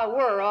and Pa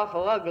were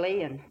awful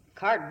ugly, and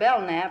Cart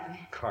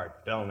Belknap.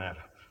 Cart Belknap.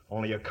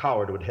 Only a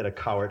coward would hit a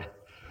coward.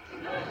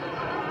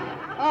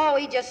 Oh,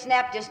 he just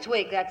snapped his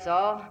twig, that's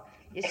all.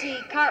 You see,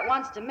 Cart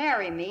wants to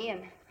marry me,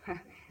 and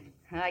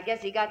I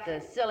guess he got the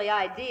silly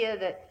idea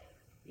that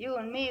you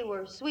and me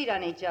were sweet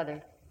on each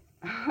other.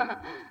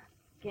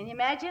 Can you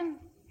imagine?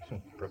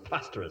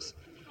 Preposterous.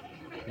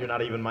 You're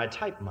not even my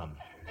type, Mum.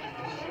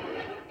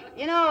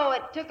 You know,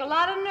 it took a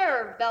lot of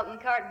nerve belting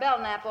Cart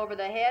Belknap over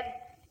the head.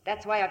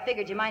 That's why I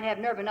figured you might have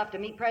nerve enough to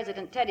meet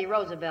President Teddy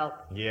Roosevelt.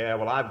 Yeah,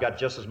 well, I've got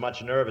just as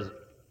much nerve as...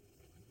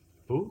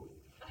 Who?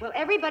 Well,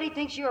 everybody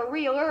thinks you're a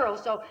real Earl,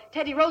 so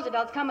Teddy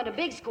Roosevelt's coming to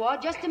Big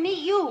Squaw just to meet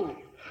you.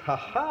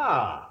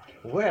 Ha-ha!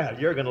 Well,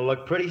 you're going to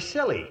look pretty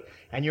silly.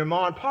 And your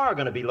ma and pa are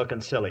going to be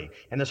looking silly.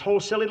 And this whole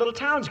silly little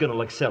town's going to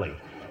look silly.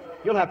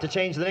 You'll have to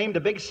change the name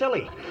to Big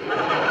Silly.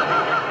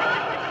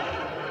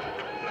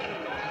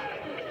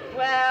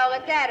 Well,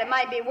 at that, it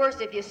might be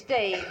worse if you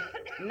stayed.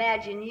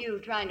 Imagine you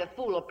trying to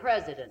fool a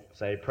president.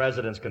 Say,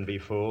 presidents can be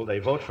fooled. They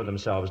vote for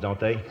themselves, don't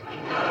they?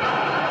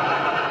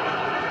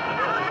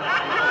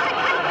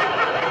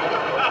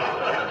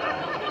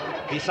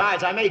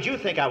 Besides, I made you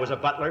think I was a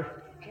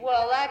butler.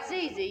 Well, that's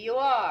easy. You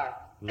are.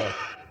 Look,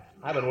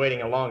 I've been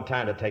waiting a long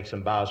time to take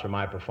some bows for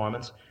my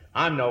performance.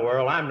 I'm no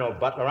Earl, I'm no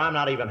butler, I'm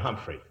not even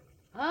Humphrey.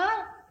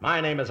 Huh? My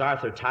name is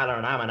Arthur Tyler,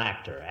 and I'm an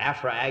actor.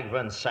 Afra, Agva,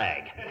 and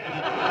Sag.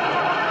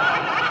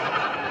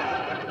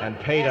 And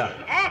paid up.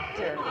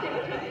 Actor?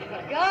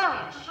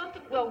 Gosh.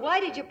 Well, why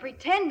did you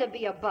pretend to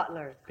be a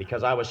butler?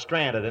 Because I was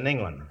stranded in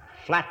England,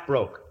 flat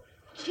broke.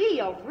 Gee,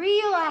 a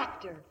real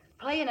actor.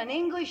 Playing an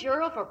English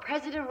Earl for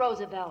President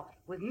Roosevelt.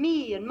 With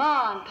me and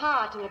Ma and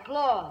Pa to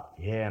applaud.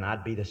 Yeah, and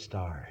I'd be the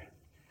star.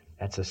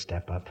 That's a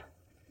step up.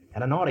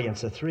 And an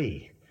audience of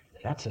 3.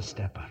 That's a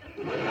step up.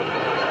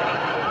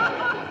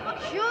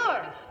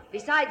 Sure.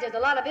 Besides, there's a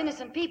lot of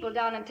innocent people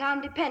down in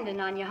town depending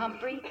on you,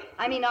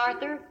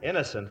 Arthur.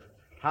 Innocent?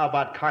 How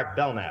about Cart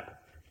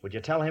Belknap? Would you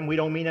tell him we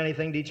don't mean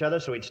anything to each other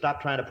so he'd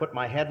stop trying to put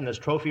my head in his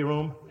trophy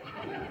room?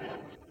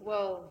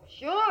 Well,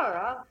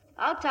 sure.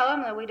 I'll tell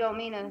him that we don't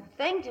mean a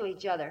thing to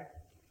each other.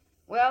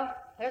 Well,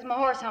 there's my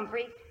horse,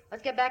 Humphrey.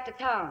 Let's get back to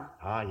town.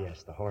 Ah,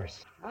 yes, the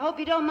horse. I hope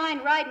you don't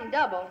mind riding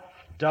double.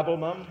 Double,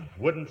 Mum?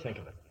 Wouldn't think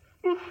of it.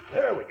 Oop,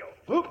 there we go.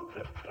 Oop.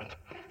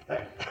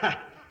 There.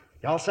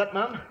 You all set,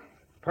 Mum?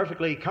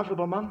 Perfectly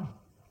comfortable, Mum?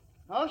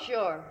 Oh,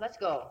 sure. Let's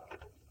go.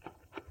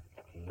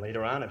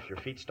 Later on, if your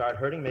feet start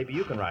hurting, maybe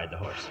you can ride the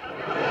horse.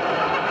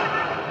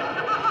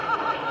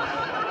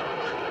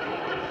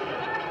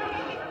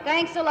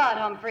 Thanks a lot,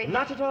 Humphrey.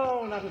 Not at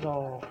all, not at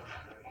all.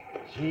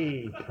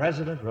 Gee,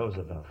 President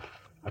Roosevelt.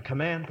 A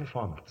command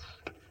performance.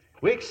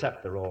 We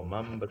accept the role,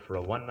 Mum, but for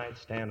a one-night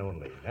stand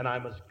only. Then I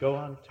must go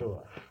on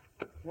tour.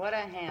 What a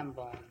ham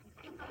bone.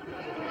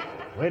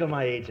 Wait till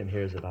my agent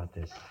hears about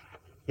this.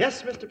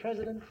 Yes, Mr.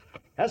 President.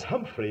 As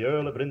Humphrey,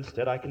 Earl of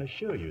Brinstead, I can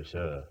assure you,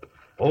 sir.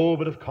 Oh,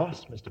 but of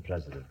course, Mr.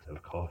 President,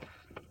 of course.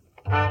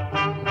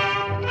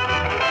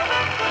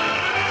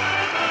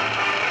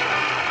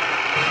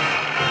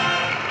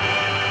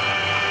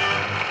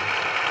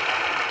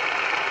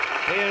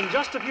 In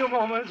just a few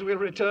moments, we'll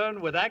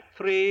return with Act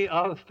 3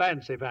 of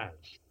Fancy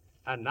Pants.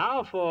 And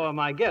now for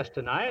my guest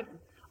tonight,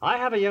 I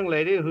have a young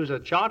lady who's a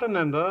charter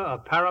member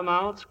of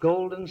Paramount's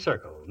Golden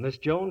Circle, Miss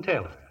Joan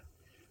Taylor.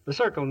 The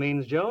circle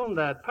means, Joan,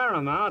 that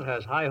Paramount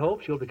has high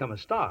hopes you'll become a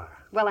star.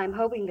 Well, I'm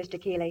hoping, Mr.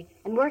 Keeley,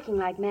 and working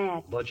like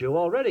mad. But you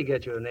already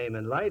get your name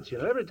in lights. You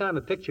know, every time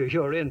a picture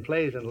you're in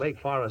plays in Lake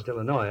Forest,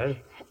 Illinois.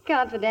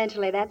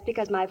 Confidentially, that's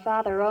because my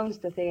father owns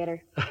the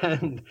theater.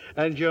 And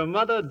your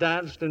mother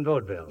danced in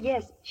vaudeville.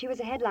 Yes, she was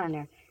a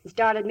headliner and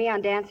started me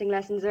on dancing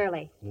lessons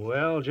early.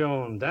 Well,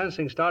 Joan,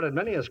 dancing started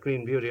many a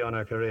screen beauty on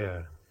her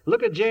career.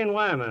 Look at Jane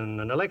Wyman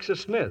and Alexis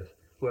Smith,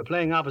 who are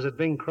playing opposite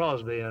Bing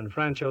Crosby and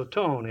Francho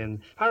Tone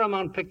in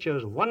Paramount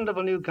Pictures'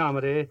 wonderful new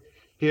comedy,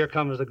 Here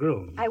Comes the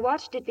Groom. I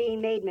watched it being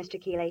made, Mr.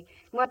 Keeley.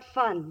 What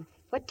fun.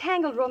 What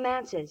tangled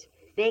romances.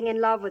 Being in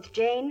love with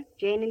Jane,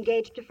 Jane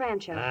engaged to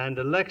Francho. And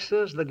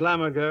Alexis, the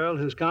glamour girl,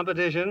 whose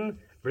competition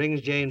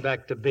brings Jane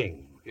back to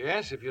Bing.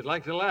 Yes, if you'd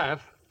like to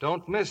laugh,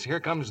 don't miss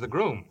Here Comes the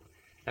Groom.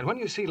 And when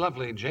you see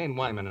lovely Jane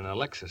Wyman and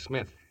Alexis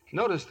Smith,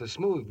 notice the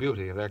smooth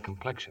beauty of their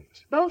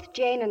complexions. Both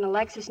Jane and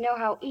Alexis know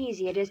how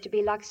easy it is to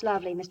be Lux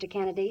Lovely, Mr.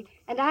 Kennedy,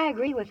 and I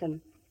agree with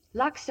them.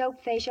 Lux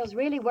soap facials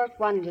really work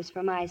wonders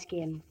for my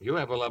skin. You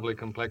have a lovely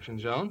complexion,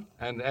 Joan.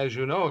 And as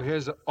you know,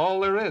 here's all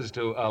there is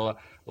to a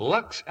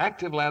Lux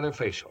Active Lather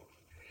Facial.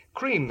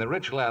 Cream the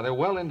rich lather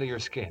well into your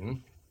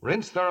skin,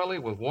 rinse thoroughly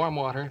with warm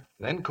water,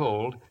 then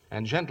cold,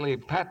 and gently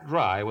pat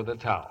dry with a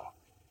towel.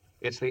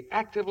 It's the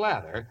active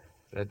lather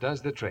that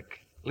does the trick.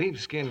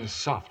 Leaves skin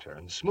softer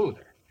and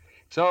smoother.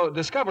 So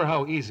discover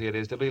how easy it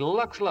is to be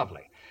Lux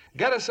Lovely.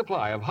 Get a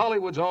supply of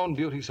Hollywood's own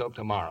beauty soap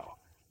tomorrow.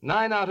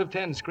 9 out of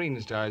 10 screen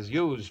stars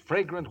use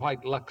fragrant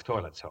white Lux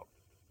toilet soap.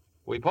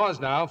 We pause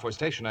now for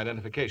station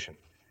identification.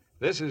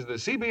 This is the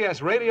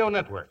CBS Radio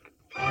Network.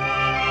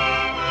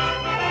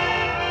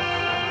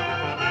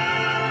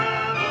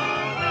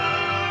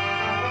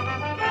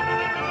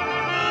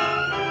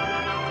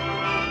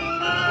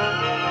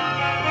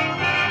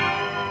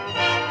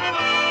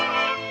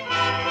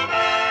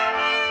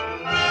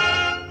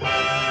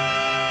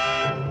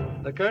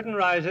 The curtain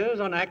rises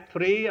on Act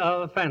 3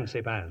 of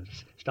Fancy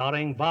Pants,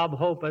 starring Bob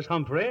Hope as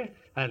Humphrey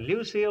and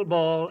Lucille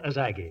Ball as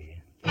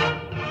Aggie. The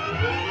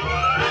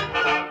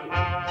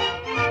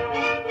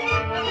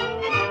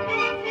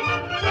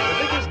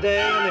biggest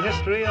day in the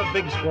history of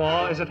Big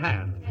Squaw is at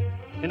hand.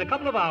 In a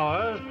couple of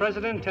hours,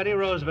 President Teddy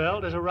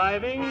Roosevelt is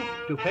arriving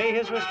to pay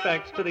his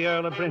respects to the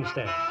Earl of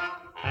Brinstead.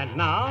 And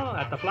now,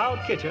 at the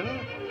Floud Kitchen,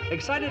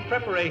 excited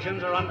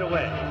preparations are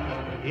underway.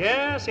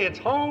 Yes, it's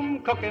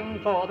home cooking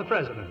for the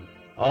president.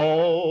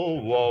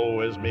 Oh, woe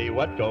is me,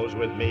 what goes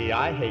with me?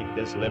 I hate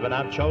this living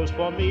I've chose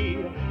for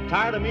me.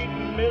 Tired of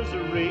meeting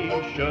misery.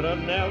 Should have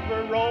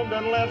never roamed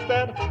and left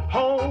at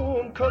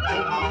home cooking.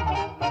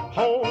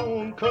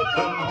 Home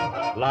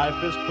cooking.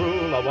 Life is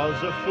cruel, I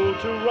was a fool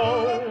to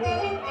roam.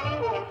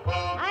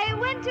 I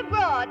went went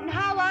abroad and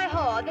how I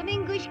haw them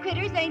English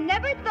critters they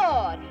never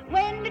thought.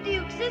 When the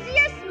Duke says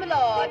yes, my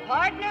lord,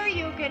 partner,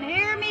 you can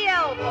hear me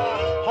yell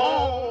for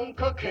home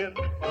cooking,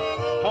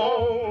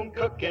 home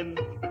cooking.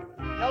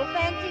 No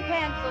fancy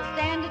pants will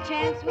stand a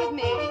chance with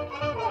me.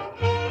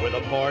 With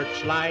a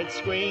porch light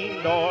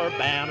screen door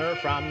banner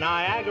from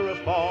Niagara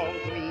Falls.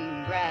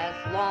 Green grass,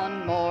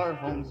 lawn mower,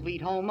 home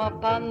sweet home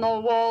up on the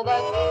wall.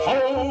 That's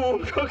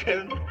home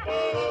cooking,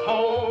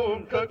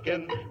 home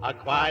cooking. A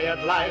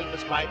quiet life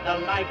is quite the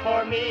life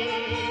for me.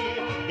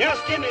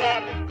 Just give me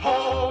that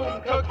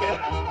home cooking,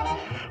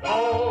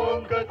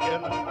 home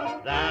cooking.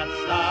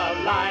 That's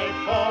the life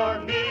for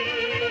me.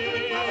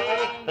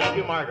 Thank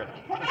you, Margaret.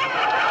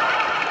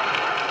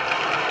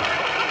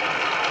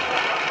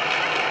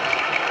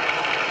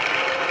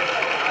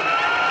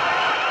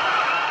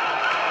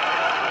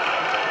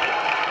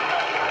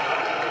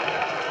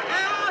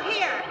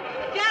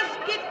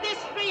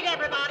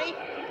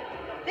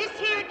 This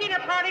here dinner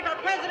party for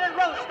President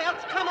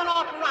Roosevelt's coming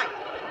off right.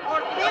 Or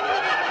them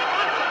that is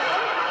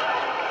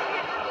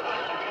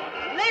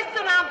responsible.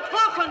 Listen, I'm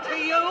talking to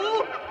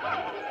you.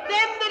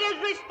 Them that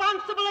is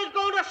responsible is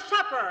going to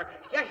supper.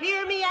 You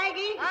hear me,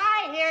 Aggie?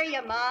 I hear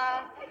you,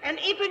 Ma. And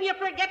even you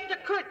forget to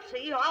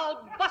curtsy,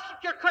 I'll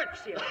bust your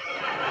curtsy.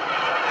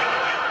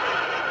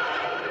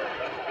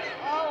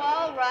 Oh,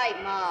 all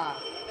right, Ma.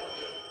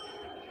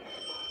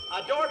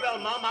 A doorbell,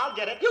 Mum. I'll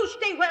get it. You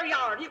stay where you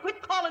are. You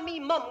quit calling me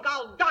Mum,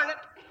 gol darn it.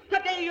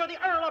 Today you're the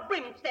Earl of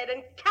Brimstead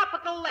in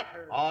capital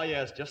letters. Oh,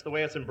 yes, just the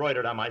way it's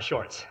embroidered on my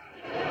shorts.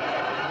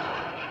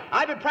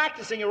 I've been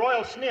practicing a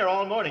royal sneer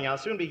all morning. I'll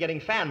soon be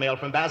getting fan mail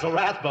from Basil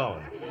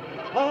Rathbone.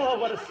 Oh,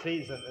 what a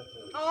season this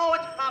is. Oh,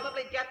 it's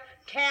probably just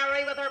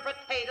Carrie with her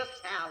potato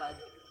salad.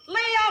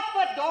 Lay off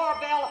the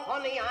doorbell,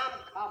 honey. I'm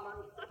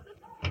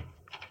coming.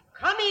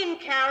 Come in,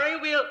 Carrie.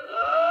 We'll...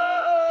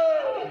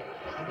 Oh!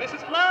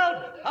 Mrs.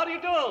 Cloud, how do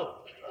you do?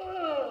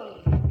 Oh.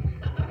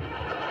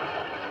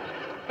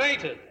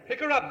 Fainted. Pick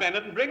her up,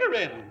 Bennett, and bring her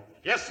in.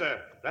 Yes,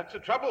 sir. That's the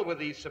trouble with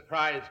these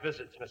surprise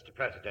visits, Mr.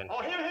 President.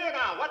 Oh, here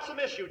now. What's the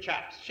issue,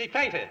 chaps? She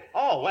fainted.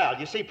 Oh, well,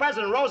 you see,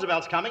 President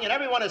Roosevelt's coming, and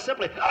everyone is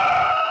simply... Well?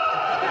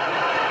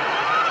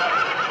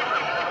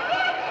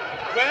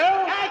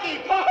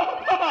 Aggie!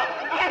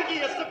 Aggie,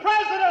 it's the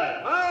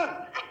president!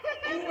 Huh?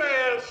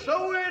 Well,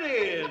 so it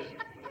is.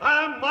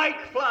 I'm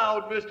Mike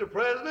Cloud, Mr.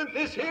 President.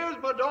 This here's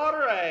my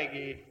daughter,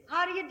 Aggie.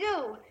 How do you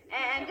do?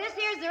 And this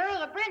here's the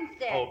Earl of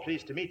Brimstead. Oh,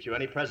 pleased to meet you.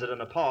 Any president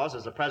of Paws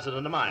is a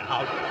president of mine.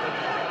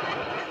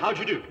 How'd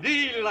you do?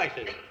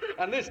 Delighted.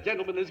 And this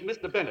gentleman is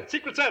Mr. Bennett,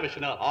 Secret Service,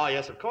 you know. Oh,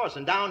 yes, of course.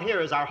 And down here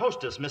is our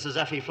hostess, Mrs.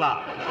 Effie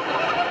Flower.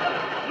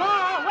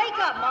 Ma, wake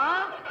up,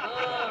 Ma.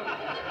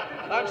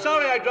 I'm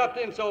sorry I dropped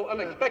in so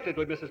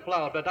unexpectedly, Mrs.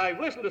 Flower, but I've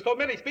listened to so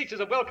many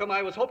speeches of welcome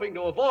I was hoping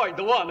to avoid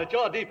the one at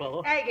your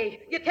depot. Aggie,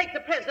 you take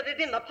the president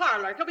in the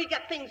parlor till we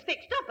get things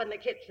fixed up in the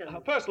kitchen.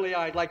 Personally,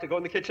 I'd like to go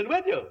in the kitchen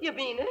with you. You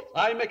mean it?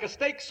 I make a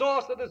steak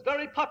sauce that is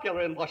very popular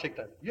in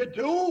Washington. You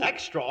do?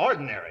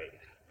 Extraordinary.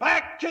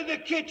 Back to the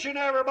kitchen,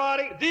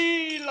 everybody.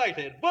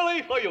 Delighted.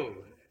 Bully for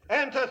you.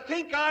 And to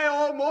think I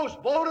almost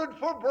voted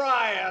for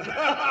Brian.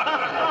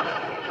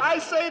 I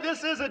say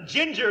this is a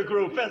ginger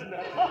group, isn't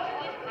it?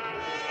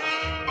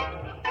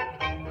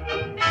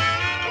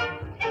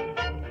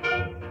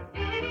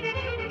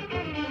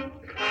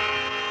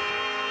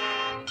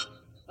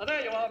 Now,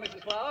 there you are,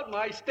 Mrs. Cloud,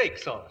 my steak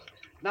sauce.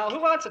 Now,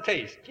 who wants a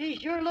taste? Gee,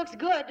 sure looks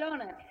good,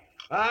 don't it?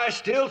 I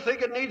still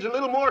think it needs a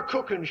little more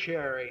cooking,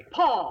 Sherry.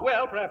 Paul.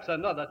 Well, perhaps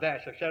another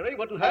dash of sherry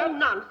wouldn't hurt. Oh,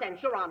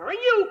 nonsense, Your Honor. And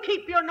you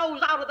keep your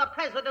nose out of the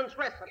president's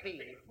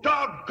recipe.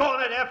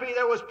 Doggone it, Effie.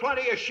 There was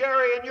plenty of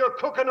sherry in your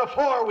cooking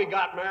before we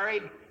got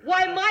married.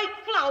 Why, Mike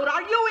Floud,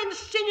 are you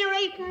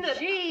insinuating that...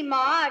 Gee,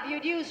 Ma, if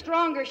you'd used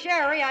stronger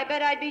sherry, I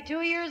bet I'd be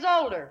 2 years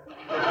older.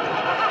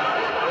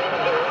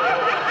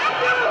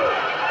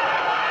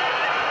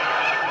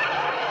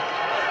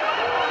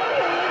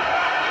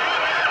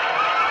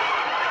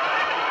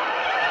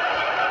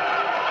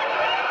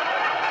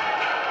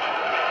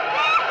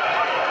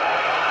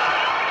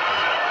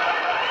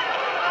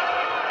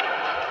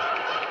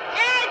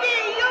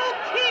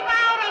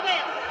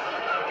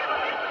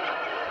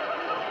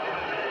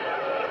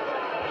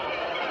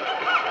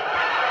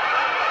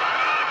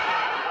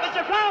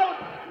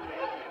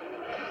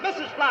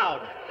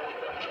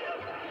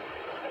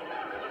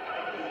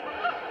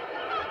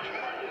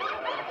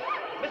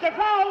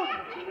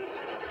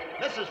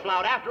 Mrs.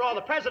 Floud, after all,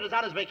 the president's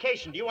on his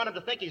vacation. Do you want him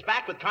to think he's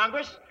back with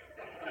Congress?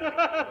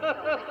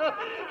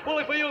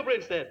 Bully for you,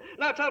 Brimstead.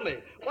 Now tell me,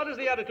 what is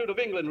the attitude of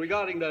England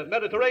regarding the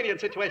Mediterranean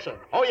situation?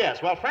 Oh,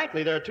 yes. Well,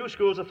 frankly, there are two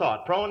schools of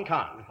thought, pro and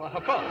con. Well,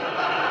 of course.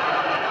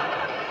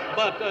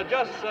 But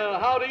just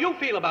how do you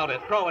feel about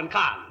it, pro and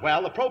con?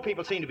 Well, the pro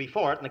people seem to be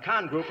for it, and the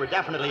con group are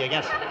definitely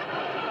against it.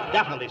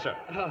 Definitely, sir.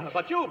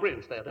 But you,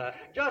 Brimstead,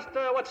 just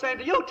what stand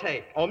do you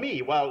take? Oh,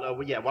 me? Well,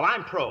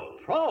 I'm pro.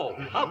 Pro?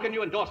 Mm-hmm. How can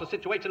you endorse a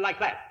situation like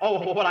that? Oh,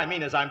 what I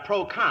mean is I'm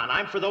pro-con.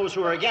 I'm for those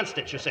who are against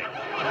it, you see. No,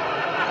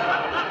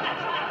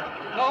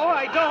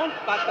 I don't,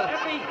 but...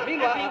 Effie,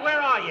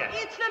 where are you?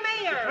 It's the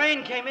mayor. The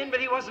train came in,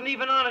 but he wasn't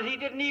even on it. He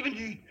didn't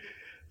even...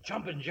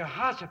 Jumping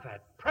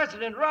Jehoshaphat,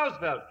 President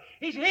Roosevelt.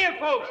 He's here,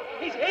 folks.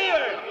 He's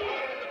here.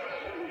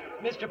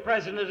 Mr.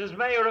 President, as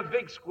mayor of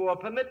Big Squaw,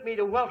 permit me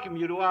to welcome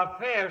you to our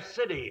fair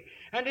city.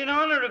 And in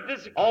honor of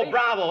this... Oh,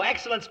 bravo.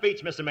 Excellent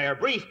speech, Mr. Mayor.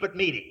 Brief but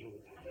meaty.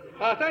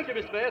 Thank you,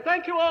 Mr. Mayor.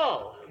 Thank you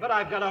all. But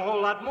I've got a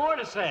whole lot more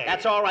to say.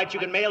 That's all right. You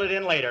can mail it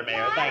in later,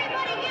 Mayor. Thank you.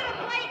 Everybody get a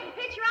plate and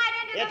pitch right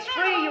into It's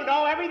free, you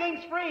know.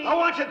 Everything's free. I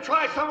want you to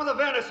try some of the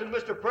venison,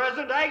 Mr.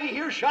 President. Aggie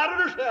here shot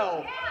it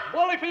herself.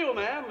 Bully for you,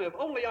 ma'am. If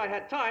only I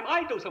had time,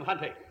 I'd do some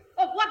hunting.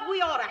 Oh, what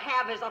we ought to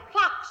have is a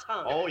fox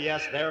hunt. Oh,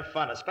 yes, they're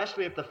fun,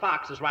 especially if the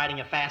fox is riding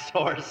a fast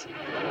horse.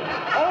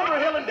 Over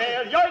hill and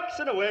dale, yoicks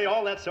and away,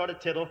 all that sort of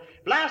tittle.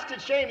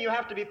 Blasted shame you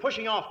have to be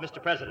pushing off,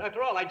 Mr. President.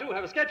 After all, I do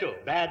have a schedule.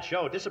 Bad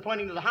show.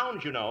 Disappointing to the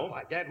hounds, you know.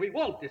 Why, Dad, we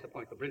won't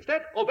disappoint the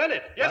Grinstead. Oh,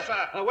 Bennett. Yes,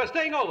 sir. We're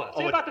staying over.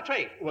 See about the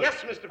train. Yes,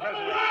 Mr.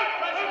 President.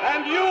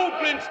 And you,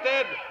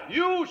 Grinstead,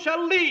 you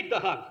shall lead the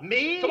hunt.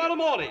 Me? Tomorrow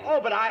morning. Oh,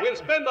 but We'll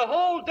spend the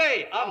whole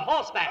day on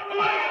horseback.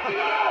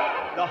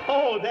 The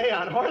whole day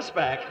on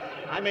horseback?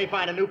 I may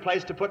find a new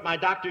place to put my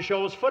Dr.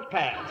 Scholl's foot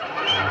pads.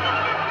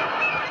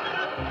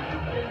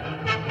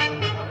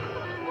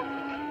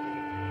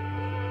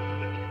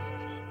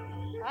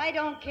 I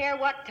don't care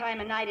what time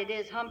of night it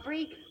is,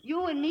 Humphrey.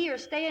 You and me are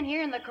staying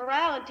here in the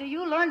corral until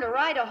you learn to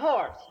ride a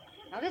horse.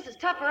 Now, this is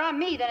tougher on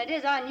me than it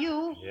is on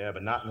you. Yeah,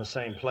 but not in the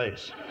same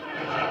place.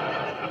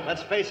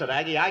 Let's face it,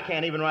 Aggie, I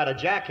can't even ride a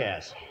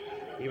jackass,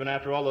 even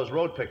after all those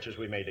road pictures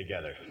we made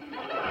together.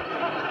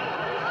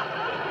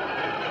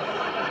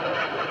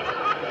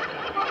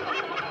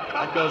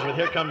 That goes with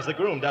Here Comes the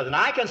Groom, doesn't it?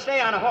 I can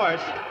stay on a horse.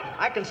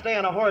 I can stay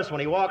on a horse when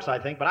he walks, I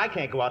think, but I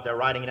can't go out there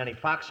riding in any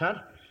fox hunt.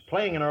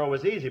 Playing an Earl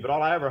was easy, but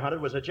all I ever hunted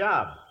was a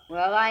job.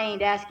 Well, I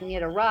ain't asking you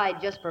to ride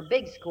just for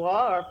Big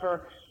Squaw or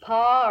for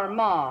Pa or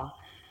Ma.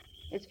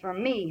 It's for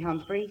me,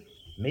 Humphrey.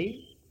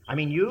 Me? I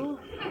mean you?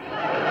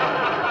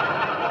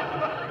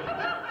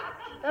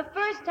 The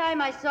first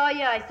time I saw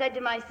you, I said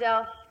to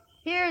myself,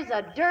 here's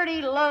a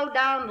dirty,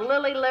 low-down,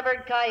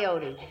 lily-livered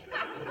coyote.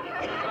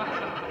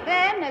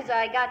 Then, as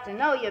I got to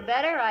know you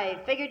better, I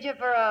figured you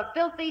for a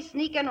filthy,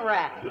 sneaking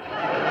rat.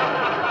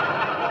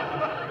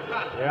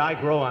 Yeah, I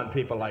grow on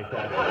people like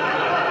that.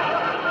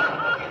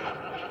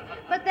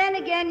 But then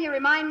again, you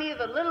remind me of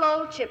a little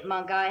old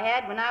chipmunk I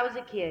had when I was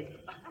a kid.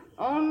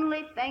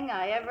 Only thing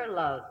I ever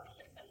loved.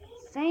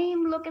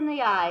 Same look in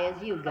the eye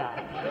as you got.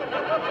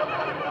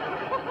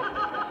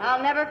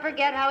 I'll never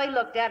forget how he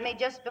looked at me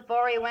just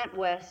before he went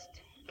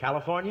west.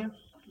 California?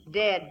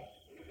 Dead.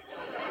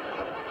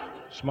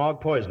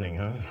 Smog poisoning,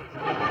 huh?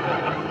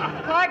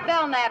 Cart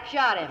Belknap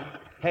shot him.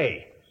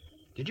 Hey,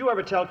 did you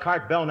ever tell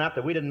Cart Belknap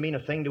that we didn't mean a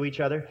thing to each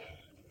other?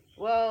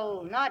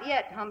 Well, not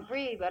yet,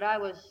 Humphrey, but I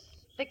was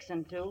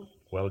fixin' to.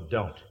 Well,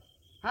 don't.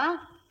 Huh?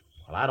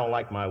 Well, I don't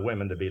like my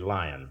women to be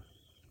lying.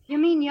 You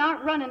mean you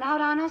aren't running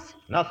out on us?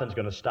 Nothing's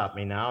going to stop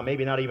me now,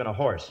 maybe not even a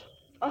horse.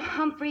 Oh,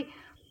 Humphrey,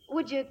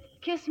 would you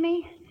kiss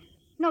me?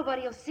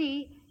 Nobody'll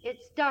see.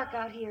 It's dark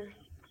out here.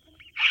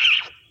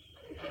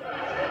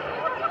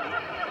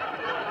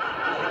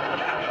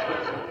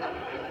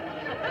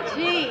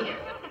 Gee,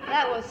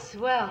 that was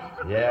swell.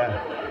 Yeah.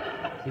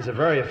 He's a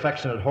very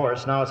affectionate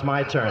horse. Now it's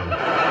my turn.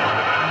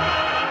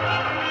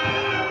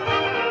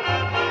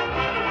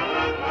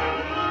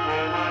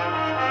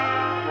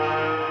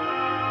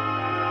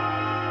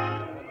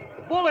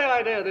 Bully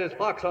idea, this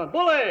fox hunt.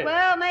 Bully!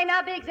 Well, may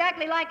not be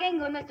exactly like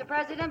England, Mr.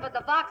 President, but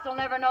the fox will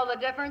never know the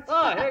difference.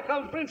 Ah, here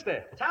comes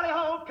Grinstead. Tally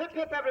ho, pip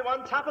pip,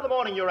 everyone. Top of the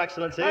morning, Your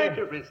Excellency. Thank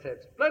you,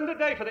 Grinstead. Splendid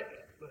day for the...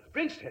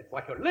 Grinstead,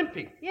 why, you're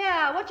limping.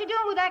 Yeah, what you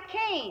doing with that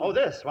cane? Oh,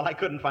 this? Well, I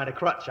couldn't find a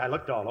crutch. I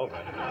looked all over.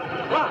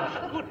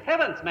 Crutch? Good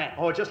heavens, man.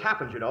 Oh, it just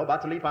happened, you know,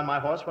 about to leap on my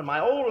horse when my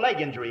old leg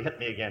injury hit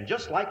me again,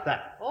 just like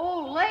that.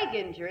 Old leg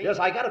injury? Yes,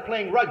 I got it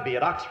playing rugby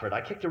at Oxford.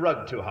 I kicked a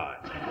rug too hard.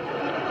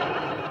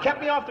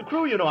 Kept me off the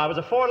crew, you know. I was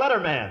a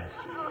four-letter man.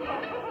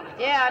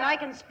 Yeah, and I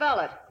can spell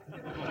it.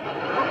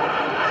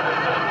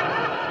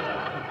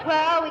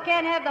 Well, we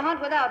can't have the hunt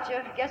without you.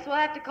 Guess we'll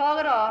have to call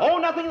it off. Oh,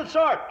 nothing of the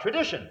sort.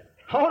 Tradition.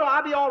 Oh, no,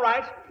 I'll be all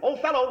right.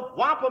 Old fellow,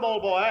 wampum,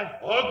 old boy.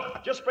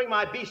 Just bring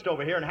my beast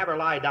over here and have her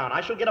lie down.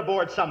 I shall get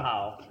aboard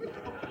somehow.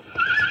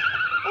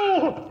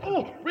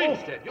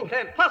 Grinstead, you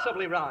can't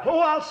possibly ride. Oh,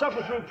 I'll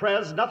suffer through,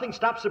 Prez. Nothing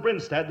stops the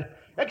Brinstead.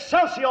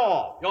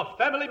 Excelsior! Your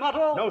family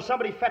motto? No,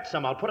 somebody fetch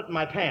some. I'll put it in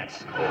my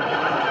pants.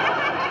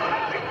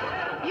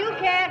 You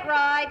can't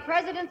ride.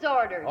 President's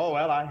orders. Oh,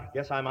 well, I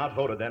guess I'm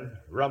outvoted then.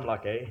 Rum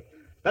luck, eh?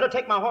 Better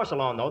take my horse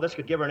along, though. This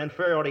could give her an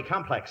inferiority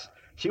complex.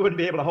 She wouldn't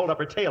be able to hold up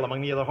her tail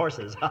among the other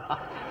horses.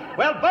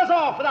 Well, buzz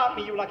off without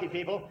me, you lucky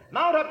people.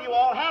 Mount up, you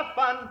all. Have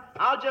fun.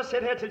 I'll just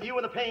sit here till you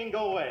and the pain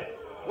go away.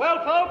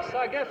 Well, folks,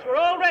 I guess we're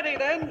all ready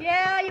then.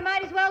 Yeah, you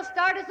might as well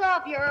start us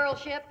off, your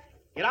earlship.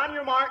 Get on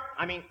your mark.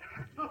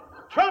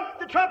 Trump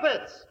the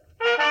trumpets.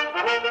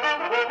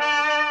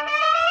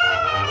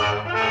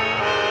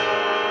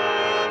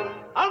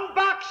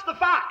 Unbox the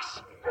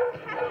fox.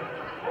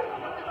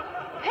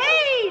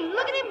 Hey,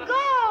 look at him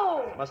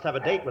go. Must have a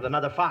date with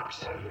another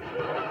fox.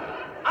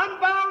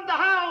 Unbound the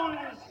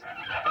hounds.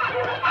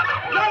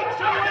 Lights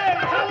away.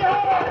 Tally ho.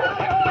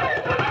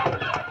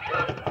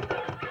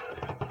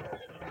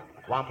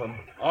 Wampum.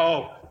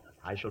 Oh.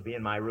 I shall be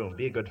in my room.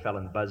 Be a good fellow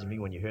and buzz me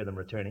when you hear them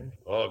returning.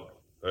 Oh,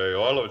 hey,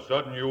 all of a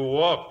sudden you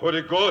walk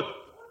pretty good.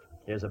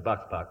 Here's a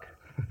buck.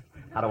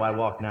 How do I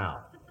walk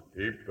now?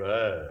 Heap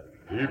bad.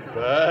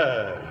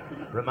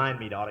 Remind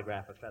me to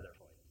autograph a feather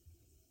for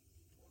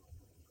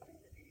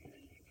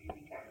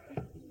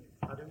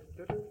you.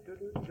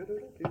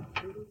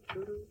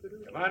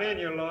 Come on in,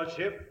 your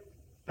lordship.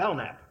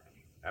 Belknap.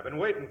 I've been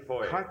waiting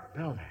for you. Clark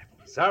Belknap.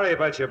 Sorry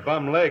about your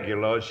bum leg,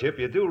 your lordship.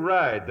 You do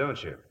ride,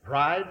 don't you?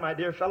 Ride, my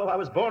dear fellow? I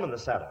was born in the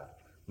saddle.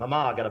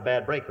 Mama got a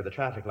bad break with the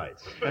traffic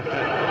lights. That's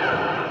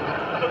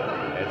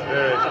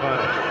very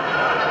funny.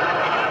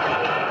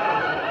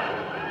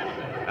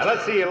 Now,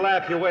 let's see you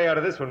laugh your way out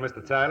of this one,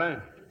 Mr.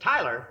 Tyler.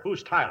 Tyler?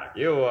 Who's Tyler?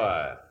 You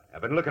are.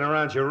 I've been looking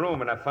around your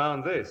room, and I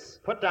found this.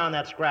 Put down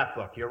that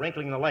scrapbook. You're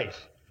wrinkling the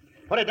lace.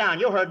 Put it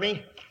down. You heard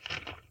me.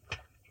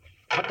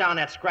 Put down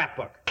that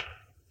scrapbook.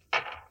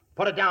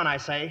 Put it down, I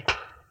say.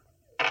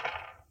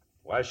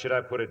 Why should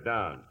I put it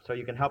down? So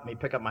you can help me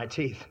pick up my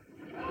teeth.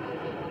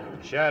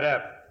 Shut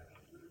up.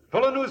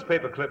 Full of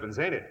newspaper clippings,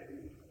 ain't it?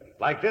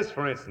 Like this,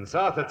 for instance.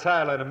 Arthur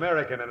Tyler, an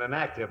American and an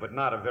actor, but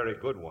not a very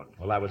good one.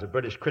 Well, I was a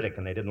British critic,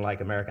 and they didn't like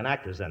American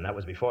actors then. That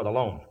was before the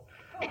loan.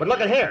 But look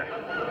at here.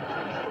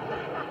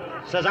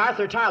 Says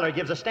Arthur Tyler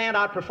gives a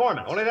standout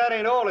performance. Only that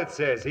ain't all it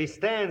says. He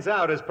stands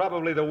out as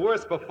probably the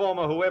worst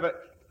performer who ever...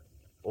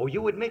 Oh,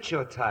 you admit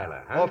you're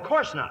Tyler, huh? Oh, of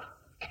course not.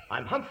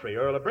 I'm Humphrey,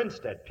 Earl of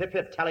Brinstead,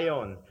 Pip-Hip,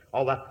 Tally-O, and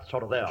all that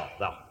sort of there.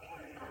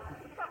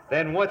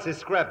 Then what's his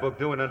scrapbook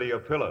doing under your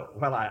pillow?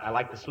 Well, I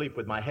like to sleep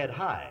with my head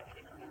high.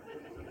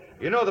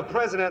 You know, the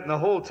president and the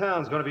whole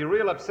town's going to be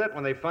real upset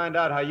when they find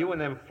out how you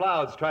and them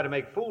Flouds try to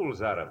make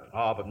fools out of him.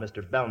 Oh, but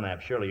Mr.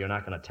 Belknap, surely you're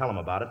not going to tell him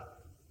about it.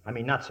 I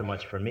mean, not so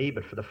much for me,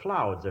 but for the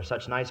Flouds. They're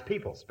such nice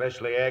people.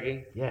 Especially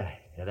Aggie? Yeah,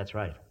 that's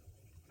right.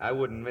 I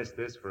wouldn't miss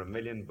this for $1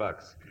 million.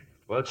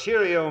 Well,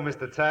 cheerio,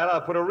 Mr. Tyler.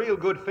 I'll put a real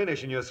good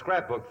finish in your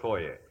scrapbook for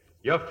you.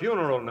 Your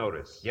funeral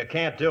notice. You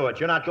can't do it.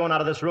 You're not going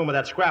out of this room with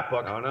that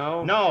scrapbook. Oh,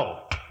 no?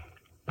 No.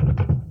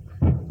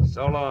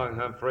 So long,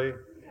 Humphrey.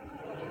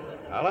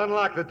 I'll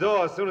unlock the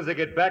door as soon as they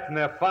get back from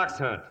their fox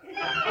hunt.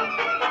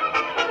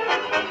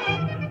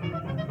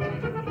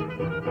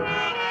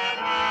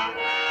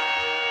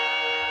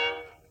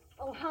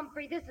 Oh,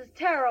 Humphrey, this is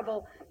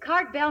terrible.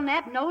 Cart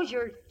Belknap knows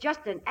you're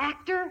just an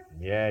actor?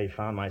 Yeah, he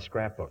found my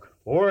scrapbook.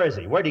 Where is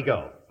he? Where'd he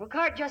go? Well,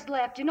 Cart just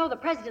left. You know the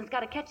president's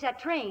got to catch that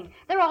train.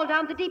 They're all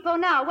down at the depot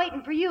now,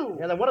 waiting for you.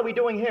 Yeah, then what are we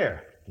doing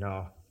here?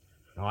 No,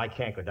 I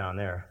can't go down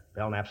there.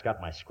 Belknap's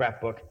got my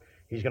scrapbook.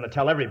 He's going to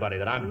tell everybody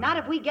that I'm... Not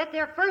if we get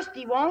there first,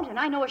 he won't, and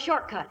I know a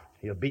shortcut.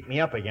 He'll beat me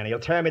up again. He'll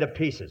tear me to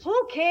pieces.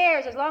 Who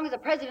cares, as long as the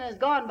president is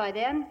gone by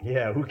then?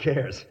 Yeah, who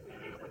cares?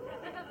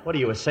 What are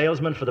you, a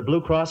salesman for the Blue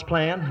Cross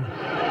plan?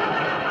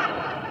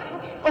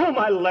 Oh,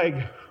 my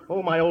leg.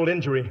 Oh, my old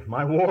injury.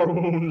 My war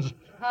wounds.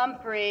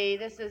 Humphrey,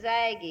 this is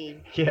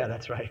Aggie. Yeah,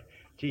 that's right.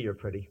 Gee, you're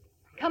pretty.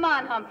 Come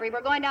on, Humphrey.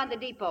 We're going down to the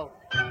depot.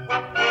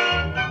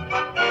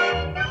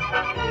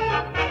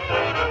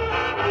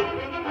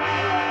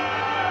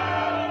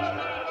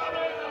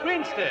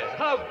 Grinstead,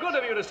 how good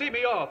of you to see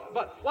me off.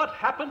 But what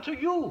happened to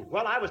you?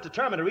 Well, I was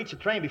determined to reach the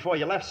train before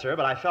you left, sir,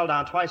 but I fell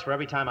down twice for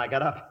every time I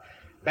got up.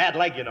 Bad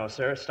leg, you know,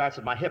 sir. Starts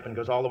at my hip and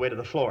goes all the way to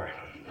the floor.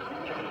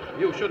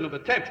 You shouldn't have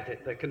attempted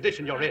it, the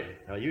condition you're in.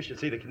 Well, you should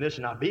see the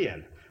condition I'll be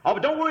in. Oh,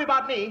 but don't worry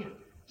about me.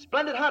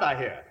 Splendid hunt, I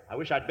hear. I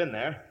wish I'd been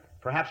there.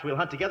 Perhaps we'll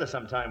hunt together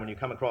sometime when you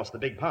come across the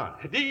big pond.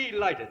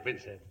 Delighted,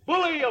 Vincent.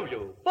 Bully of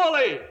you.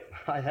 Bully!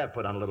 I have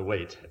put on a little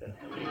weight.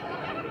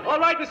 All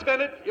right, Mr.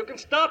 Bennett. You can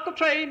start the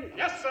train.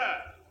 Yes,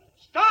 sir.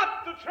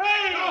 Stop the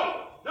train!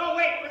 No,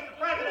 wait, Mr.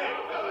 President.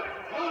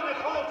 You and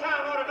this whole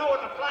town ought to know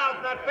what the Flouds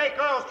and that fake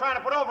Earl's trying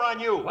to put over on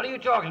you. What are you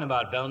talking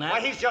about, Belknap? Why,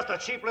 he's just a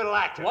cheap little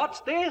actor. What's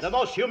this? The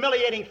most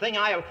humiliating thing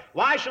I have.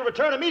 Why, I shall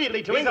return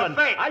immediately to England.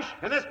 He's a fake.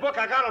 And this book,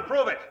 I gotta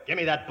prove it. Give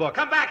me that book.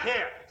 Come back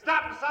here.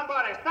 Stop him,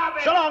 somebody. Stop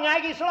it. So long,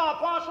 Aggie. So long,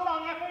 Paul. So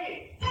long,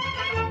 Effie.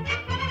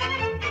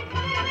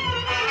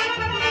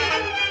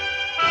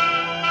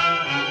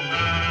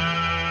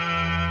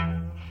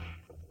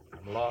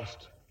 I'm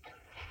lost.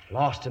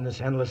 Lost in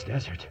this endless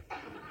desert.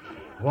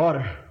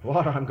 Water.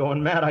 I'm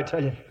going mad, I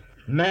tell you.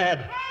 Mad.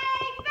 Hey,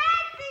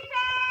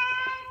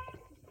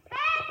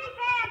 Fancy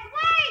Pants,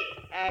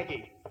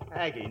 wait!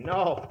 Aggie,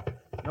 no.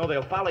 No,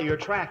 they'll follow your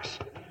tracks.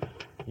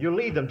 You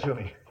lead them to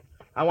me.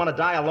 I want to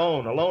die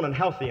alone and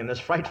healthy in this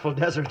frightful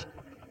desert.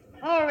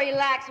 Oh,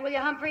 relax, will you,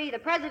 Humphrey? The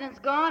president's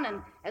gone,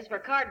 and as for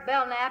Cart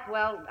Belknap,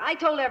 well, I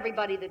told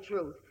everybody the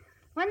truth.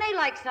 When they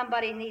like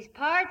somebody in these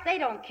parts, they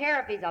don't care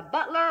if he's a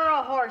butler or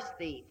a horse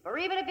thief, or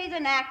even if he's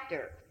an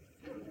actor.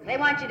 They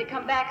want you to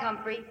come back,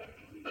 Humphrey.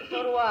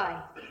 So do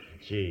I.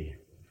 Gee,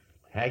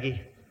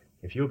 Aggie,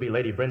 if you'll be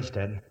Lady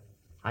Brinstead,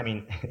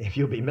 if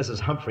you'll be Mrs.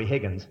 Humphrey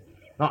Higgins,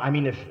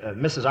 if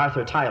Mrs.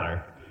 Arthur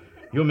Tyler,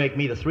 you'll make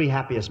me the 3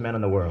 happiest men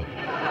in the world.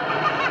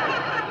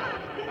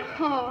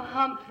 Oh,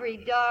 Humphrey,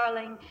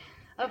 darling,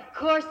 of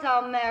course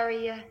I'll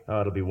marry you.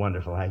 Oh, it'll be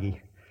wonderful, Aggie.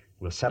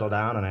 We'll settle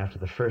down, and after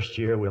the first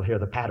year, we'll hear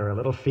the patter of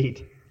little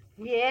feet.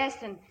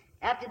 Yes, and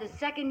After the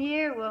second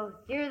year, we'll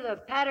hear the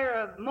patter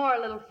of more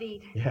little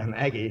feet. Yeah,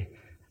 Maggie,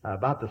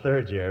 about the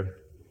third year.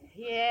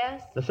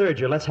 Yes? The third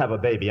year, let's have a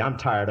baby. I'm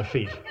tired of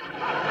feet.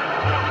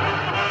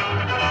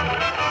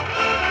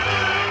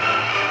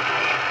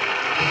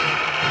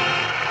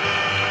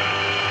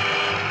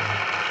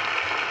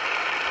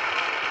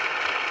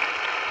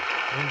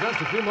 In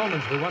just a few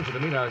moments, we want you to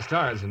meet our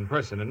stars in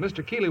person, and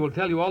Mr. Keeley will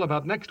tell you all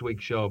about next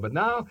week's show. But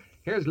now,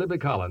 here's Libby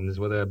Collins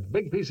with a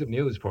big piece of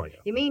news for you.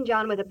 You mean,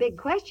 John, with a big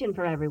question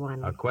for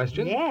everyone? A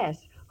question?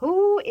 Yes.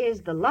 Who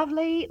is the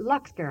lovely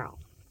Lux girl?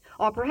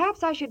 Or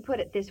perhaps I should put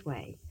it this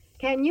way.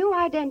 Can you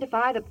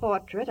identify the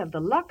portrait of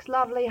the Lux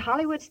lovely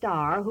Hollywood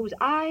star whose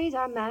eyes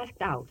are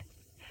masked out?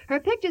 Her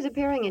picture's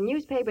appearing in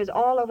newspapers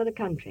all over the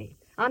country,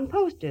 on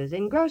posters,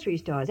 in grocery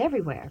stores,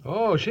 everywhere.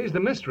 Oh, she's the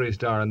mystery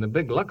star in the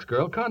big Lux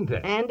Girl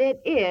contest. And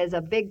it is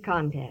a big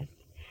contest.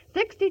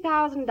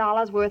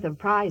 $60,000 worth of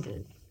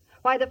prizes.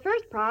 Why, the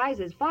first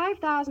prize is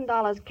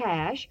 $5,000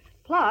 cash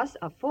plus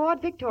a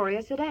Ford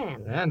Victoria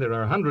sedan. And there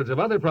are hundreds of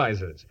other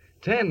prizes.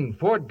 10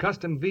 Ford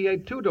Custom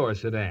V8 two-door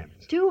sedans.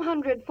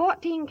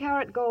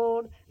 214-karat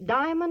gold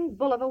diamond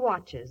Bulova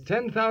watches.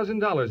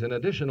 $10,000 in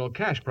additional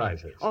cash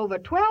prizes. Over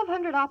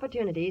 1,200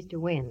 opportunities to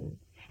win.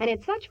 And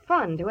it's such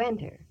fun to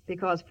enter,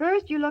 because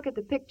first you look at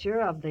the picture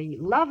of the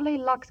lovely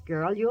Lux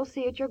girl you'll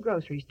see at your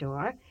grocery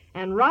store,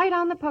 and right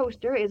on the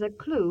poster is a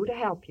clue to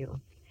help you.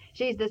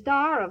 She's the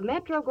star of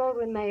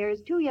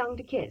Metro-Goldwyn-Mayer's Too Young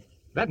to Kiss.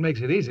 That makes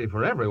it easy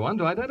for everyone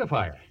to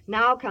identify her.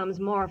 Now comes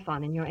more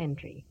fun in your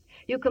entry.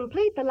 You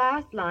complete the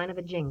last line of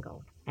a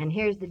jingle, and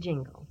here's the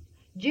jingle.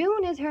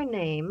 June is her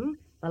name,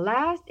 the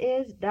last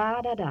is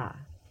da-da-da.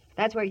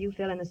 That's where you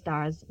fill in the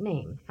star's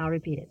name. I'll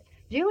repeat it.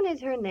 June is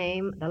her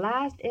name, the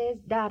last is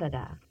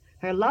da-da-da.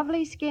 Her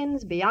lovely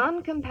skin's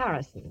beyond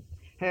comparison.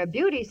 Her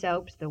beauty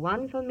soap's the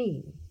one for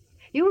me.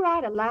 You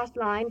write a last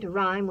line to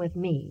rhyme with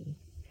me.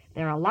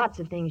 There are lots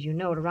of things you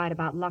know to write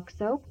about Lux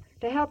soap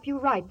to help you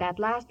write that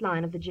last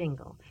line of the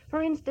jingle.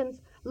 For instance,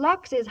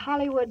 Lux is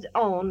Hollywood's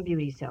own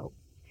beauty soap.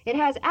 It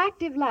has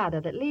active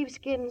lather that leaves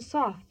skin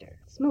softer,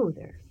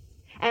 smoother.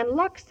 And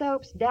Lux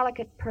soap's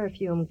delicate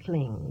perfume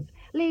clings,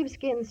 leaves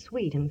skin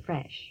sweet and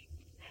fresh.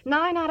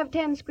 9 out of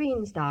 10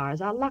 screen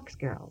stars are Lux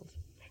girls.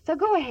 So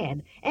go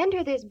ahead,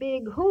 enter this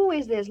big Who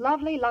Is This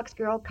Lovely Lux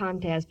Girl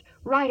contest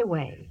right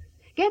away.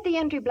 Get the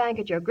entry blank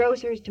at your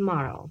grocer's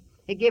tomorrow.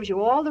 It gives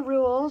you all the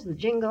rules, the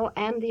jingle,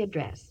 and the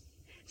address.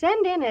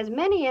 Send in as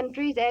many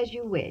entries as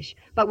you wish,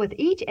 but with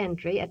each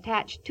entry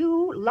attach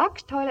 2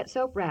 Lux toilet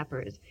soap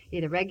wrappers,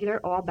 either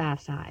regular or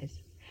bath size.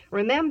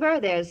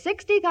 Remember, there's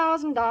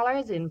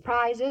 $60,000 in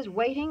prizes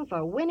waiting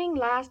for winning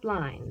last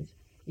lines.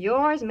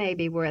 Yours may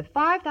be worth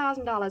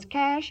 $5,000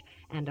 cash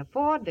and a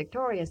Ford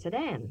Victoria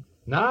sedan.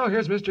 Now,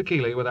 here's Mr.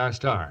 Keeley with our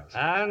stars.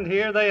 And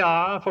here they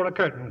are for a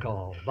curtain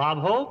call. Bob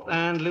Hope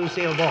and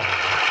Lucille Ball.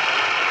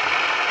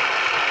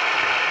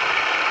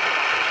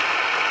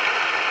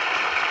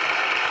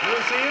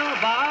 Lucille,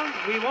 Bob,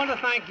 we want to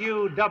thank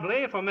you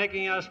doubly for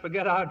making us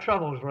forget our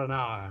troubles for an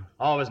hour.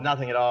 Always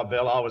nothing at all,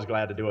 Bill. Always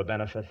glad to do a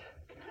benefit.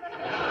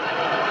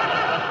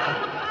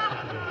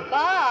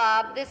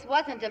 Bob, this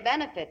wasn't a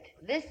benefit.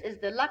 This is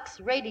the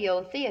Lux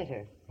Radio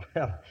Theater.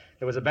 Well,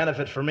 it was a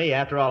benefit for me.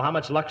 After all, how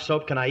much Lux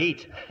soap can I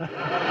eat?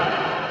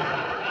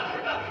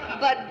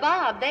 But,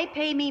 Bob, they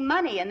pay me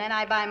money, and then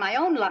I buy my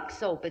own Lux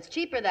soap. It's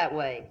cheaper that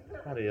way.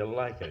 How do you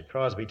like it?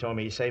 Crosby told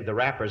me he saved the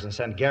wrappers and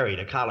sent Gary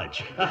to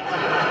college.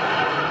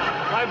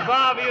 Why,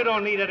 Bob, you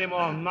don't need any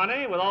more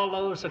money with all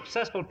those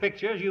successful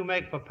pictures you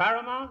make for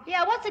Paramount.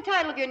 Yeah, what's the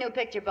title of your new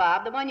picture,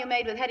 Bob? The one you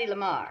made with Hedy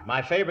Lamarr.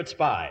 My Favorite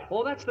Spy.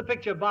 Oh, that's the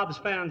picture Bob's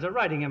fans are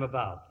writing him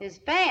about. His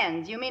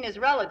fans? You mean his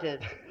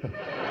relatives?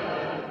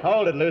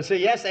 Hold it, Lucy.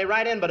 Yes, they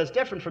write in, but it's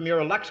different from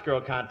your Lux Girl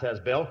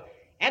contest, Bill.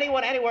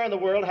 Anyone anywhere in the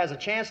world has a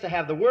chance to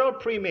have the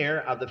world premiere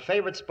of The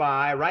Favorite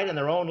Spy right in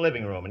their own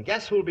living room. And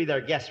guess who'll be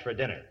their guest for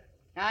dinner?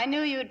 I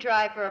knew you'd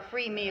try for a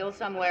free meal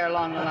somewhere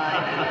along the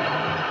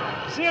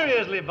line.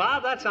 Seriously,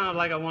 Bob, that sounds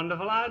like a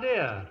wonderful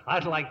idea.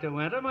 I'd like to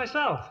enter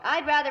myself.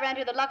 I'd rather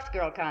enter the Lux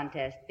Girl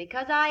contest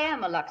because I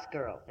am a Lux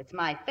Girl. It's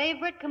my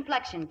favorite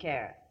complexion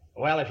care.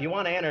 Well, if you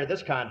want to enter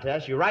this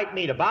contest, you write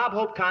me to Bob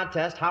Hope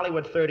Contest,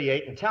 Hollywood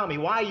 38, and tell me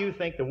why you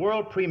think the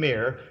world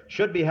premiere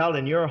should be held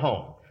in your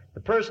home. The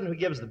person who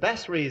gives the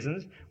best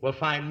reasons will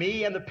find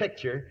me and the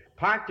picture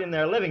parked in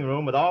their living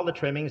room with all the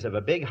trimmings of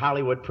a big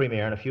Hollywood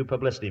premiere and a few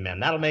publicity men.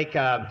 That'll make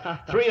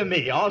 3 of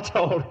me, all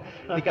told,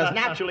 because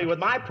naturally, with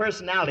my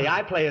personality,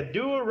 I play a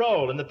dual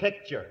role in the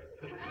picture.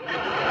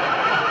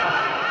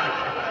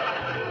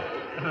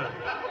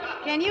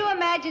 Can you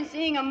imagine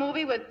seeing a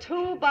movie with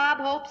 2 Bob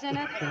Hopes in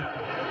it?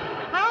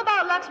 How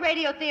about Lux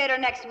Radio Theater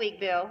next week,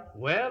 Bill?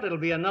 Well, it'll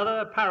be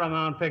another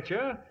Paramount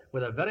picture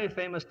with a very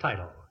famous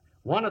title.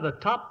 One of the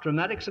top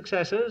dramatic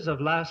successes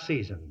of last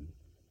season,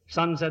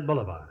 Sunset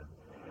Boulevard.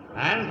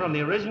 And from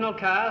the original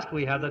cast,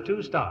 we have the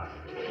 2 stars,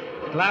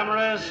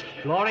 glamorous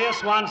Gloria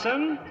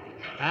Swanson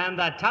and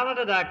that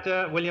talented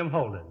actor, William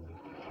Holden.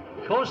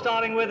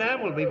 Co-starring with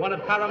them will be one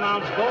of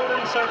Paramount's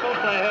Golden Circle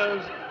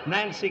players,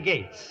 Nancy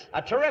Gates.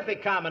 A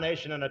terrific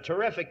combination and a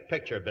terrific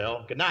picture,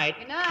 Bill. Good night.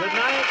 Good night. Good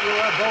night. You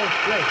are both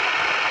great.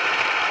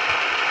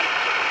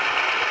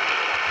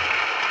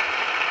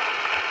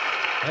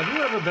 Have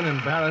you ever been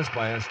embarrassed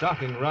by a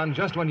stocking run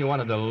just when you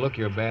wanted to look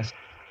your best?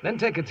 Then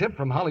take a tip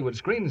from Hollywood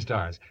screen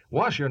stars.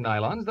 Wash your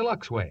nylons the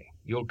Lux way.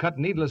 You'll cut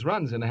needless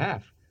runs in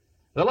half.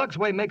 The Lux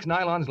way makes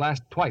nylons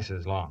last twice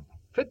as long.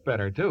 Fit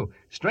better, too.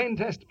 Strain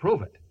tests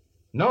prove it.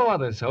 No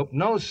other soap,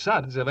 no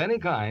suds of any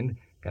kind,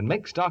 can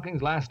make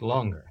stockings last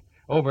longer.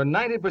 Over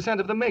 90%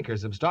 of the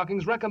makers of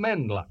stockings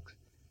recommend Lux.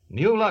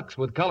 New Lux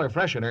with color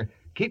freshener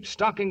keeps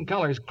stocking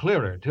colors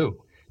clearer,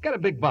 too. Get a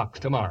big box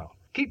tomorrow.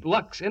 Keep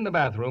Lux in the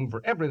bathroom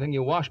for everything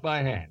you wash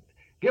by hand.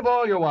 Give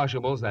all your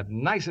washables that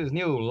nice as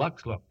new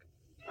Lux look.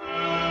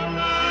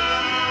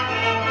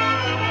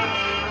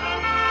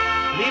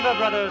 Lever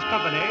Brothers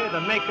Company,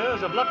 the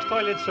makers of Lux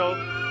Toilet Soap,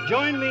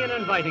 join me in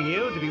inviting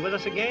you to be with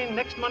us again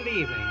next Monday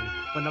evening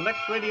when the Lux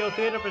Radio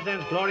Theater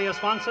presents Gloria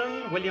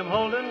Swanson, William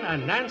Holden,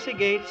 and Nancy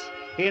Gates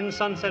in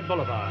Sunset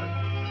Boulevard.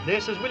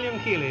 This is William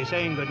Keighley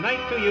saying good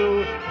night to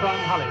you from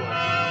Hollywood.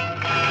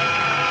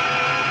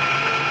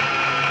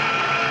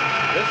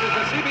 This is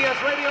the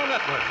CBS Radio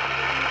Network.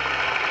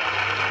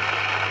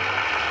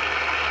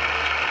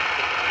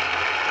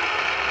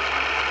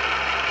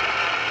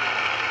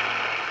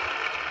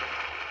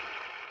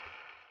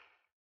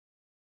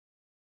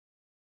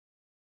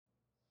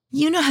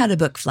 You know how to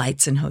book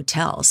flights and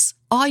hotels.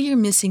 All you're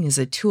missing is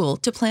a tool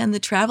to plan the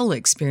travel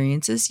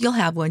experiences you'll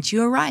have once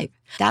you arrive.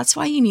 That's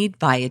why you need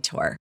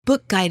Viator.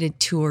 Book guided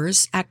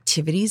tours,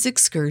 activities,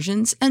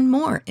 excursions, and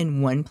more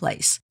in one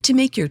place to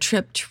make your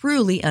trip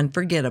truly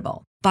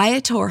unforgettable.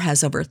 Viator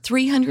has over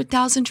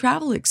 300,000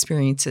 travel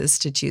experiences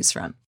to choose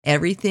from.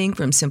 Everything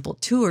from simple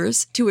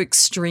tours to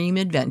extreme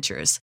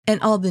adventures and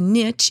all the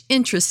niche,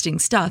 interesting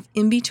stuff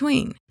in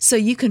between. So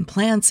you can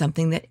plan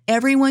something that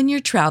everyone you're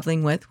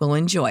traveling with will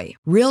enjoy.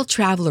 Real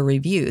traveler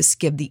reviews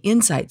give the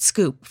inside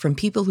scoop from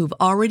people who've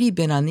already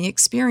been on the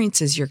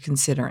experiences you're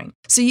considering.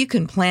 So you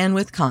can plan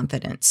with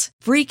confidence.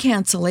 Free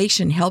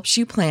cancellation helps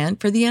you plan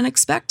for the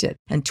unexpected.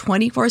 And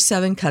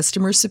 24/7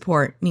 customer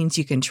support means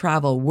you can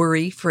travel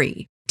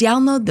worry-free.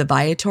 Download the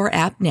Viator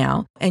app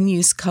now and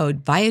use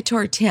code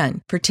Viator10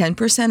 for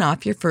 10%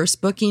 off your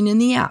first booking in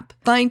the app.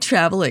 Find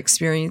travel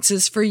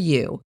experiences for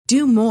you.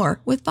 Do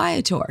more with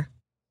Viator.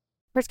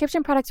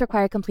 Prescription products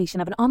require completion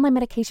of an online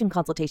medication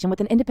consultation with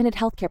an independent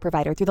healthcare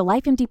provider through the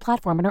LifeMD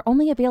platform and are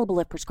only available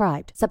if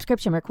prescribed.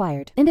 Subscription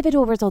required.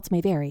 Individual results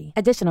may vary.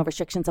 Additional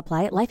restrictions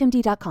apply at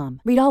lifemd.com.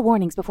 Read all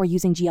warnings before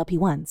using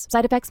GLP-1s.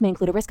 Side effects may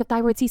include a risk of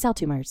thyroid C-cell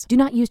tumors. Do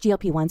not use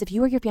GLP-1s if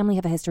you or your family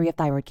have a history of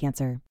thyroid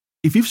cancer.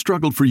 If you've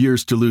struggled for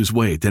years to lose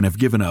weight and have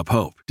given up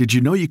hope, did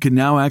you know you can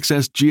now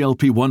access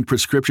GLP-1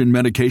 prescription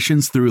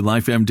medications through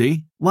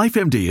LifeMD?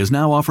 LifeMD is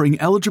now offering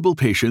eligible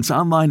patients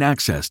online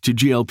access to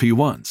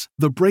GLP-1s,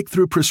 the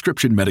breakthrough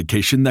prescription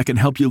medication that can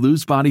help you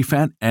lose body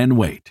fat and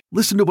weight.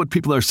 Listen to what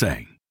people are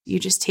saying. You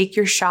just take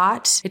your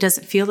shot. It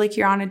doesn't feel like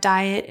you're on a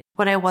diet.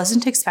 What I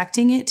wasn't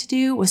expecting it to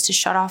do was to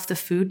shut off the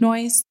food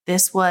noise.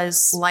 This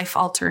was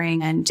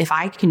life-altering, and if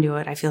I can do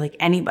it, I feel like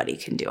anybody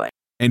can do it.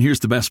 And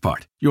here's the best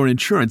part. Your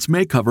insurance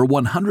may cover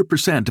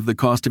 100% of the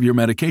cost of your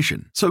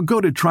medication. So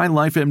go to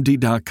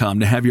TryLifeMD.com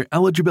to have your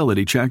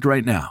eligibility checked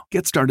right now.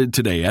 Get started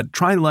today at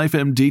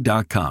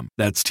TryLifeMD.com.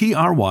 That's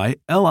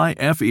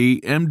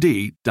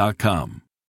TryLifeMD.com.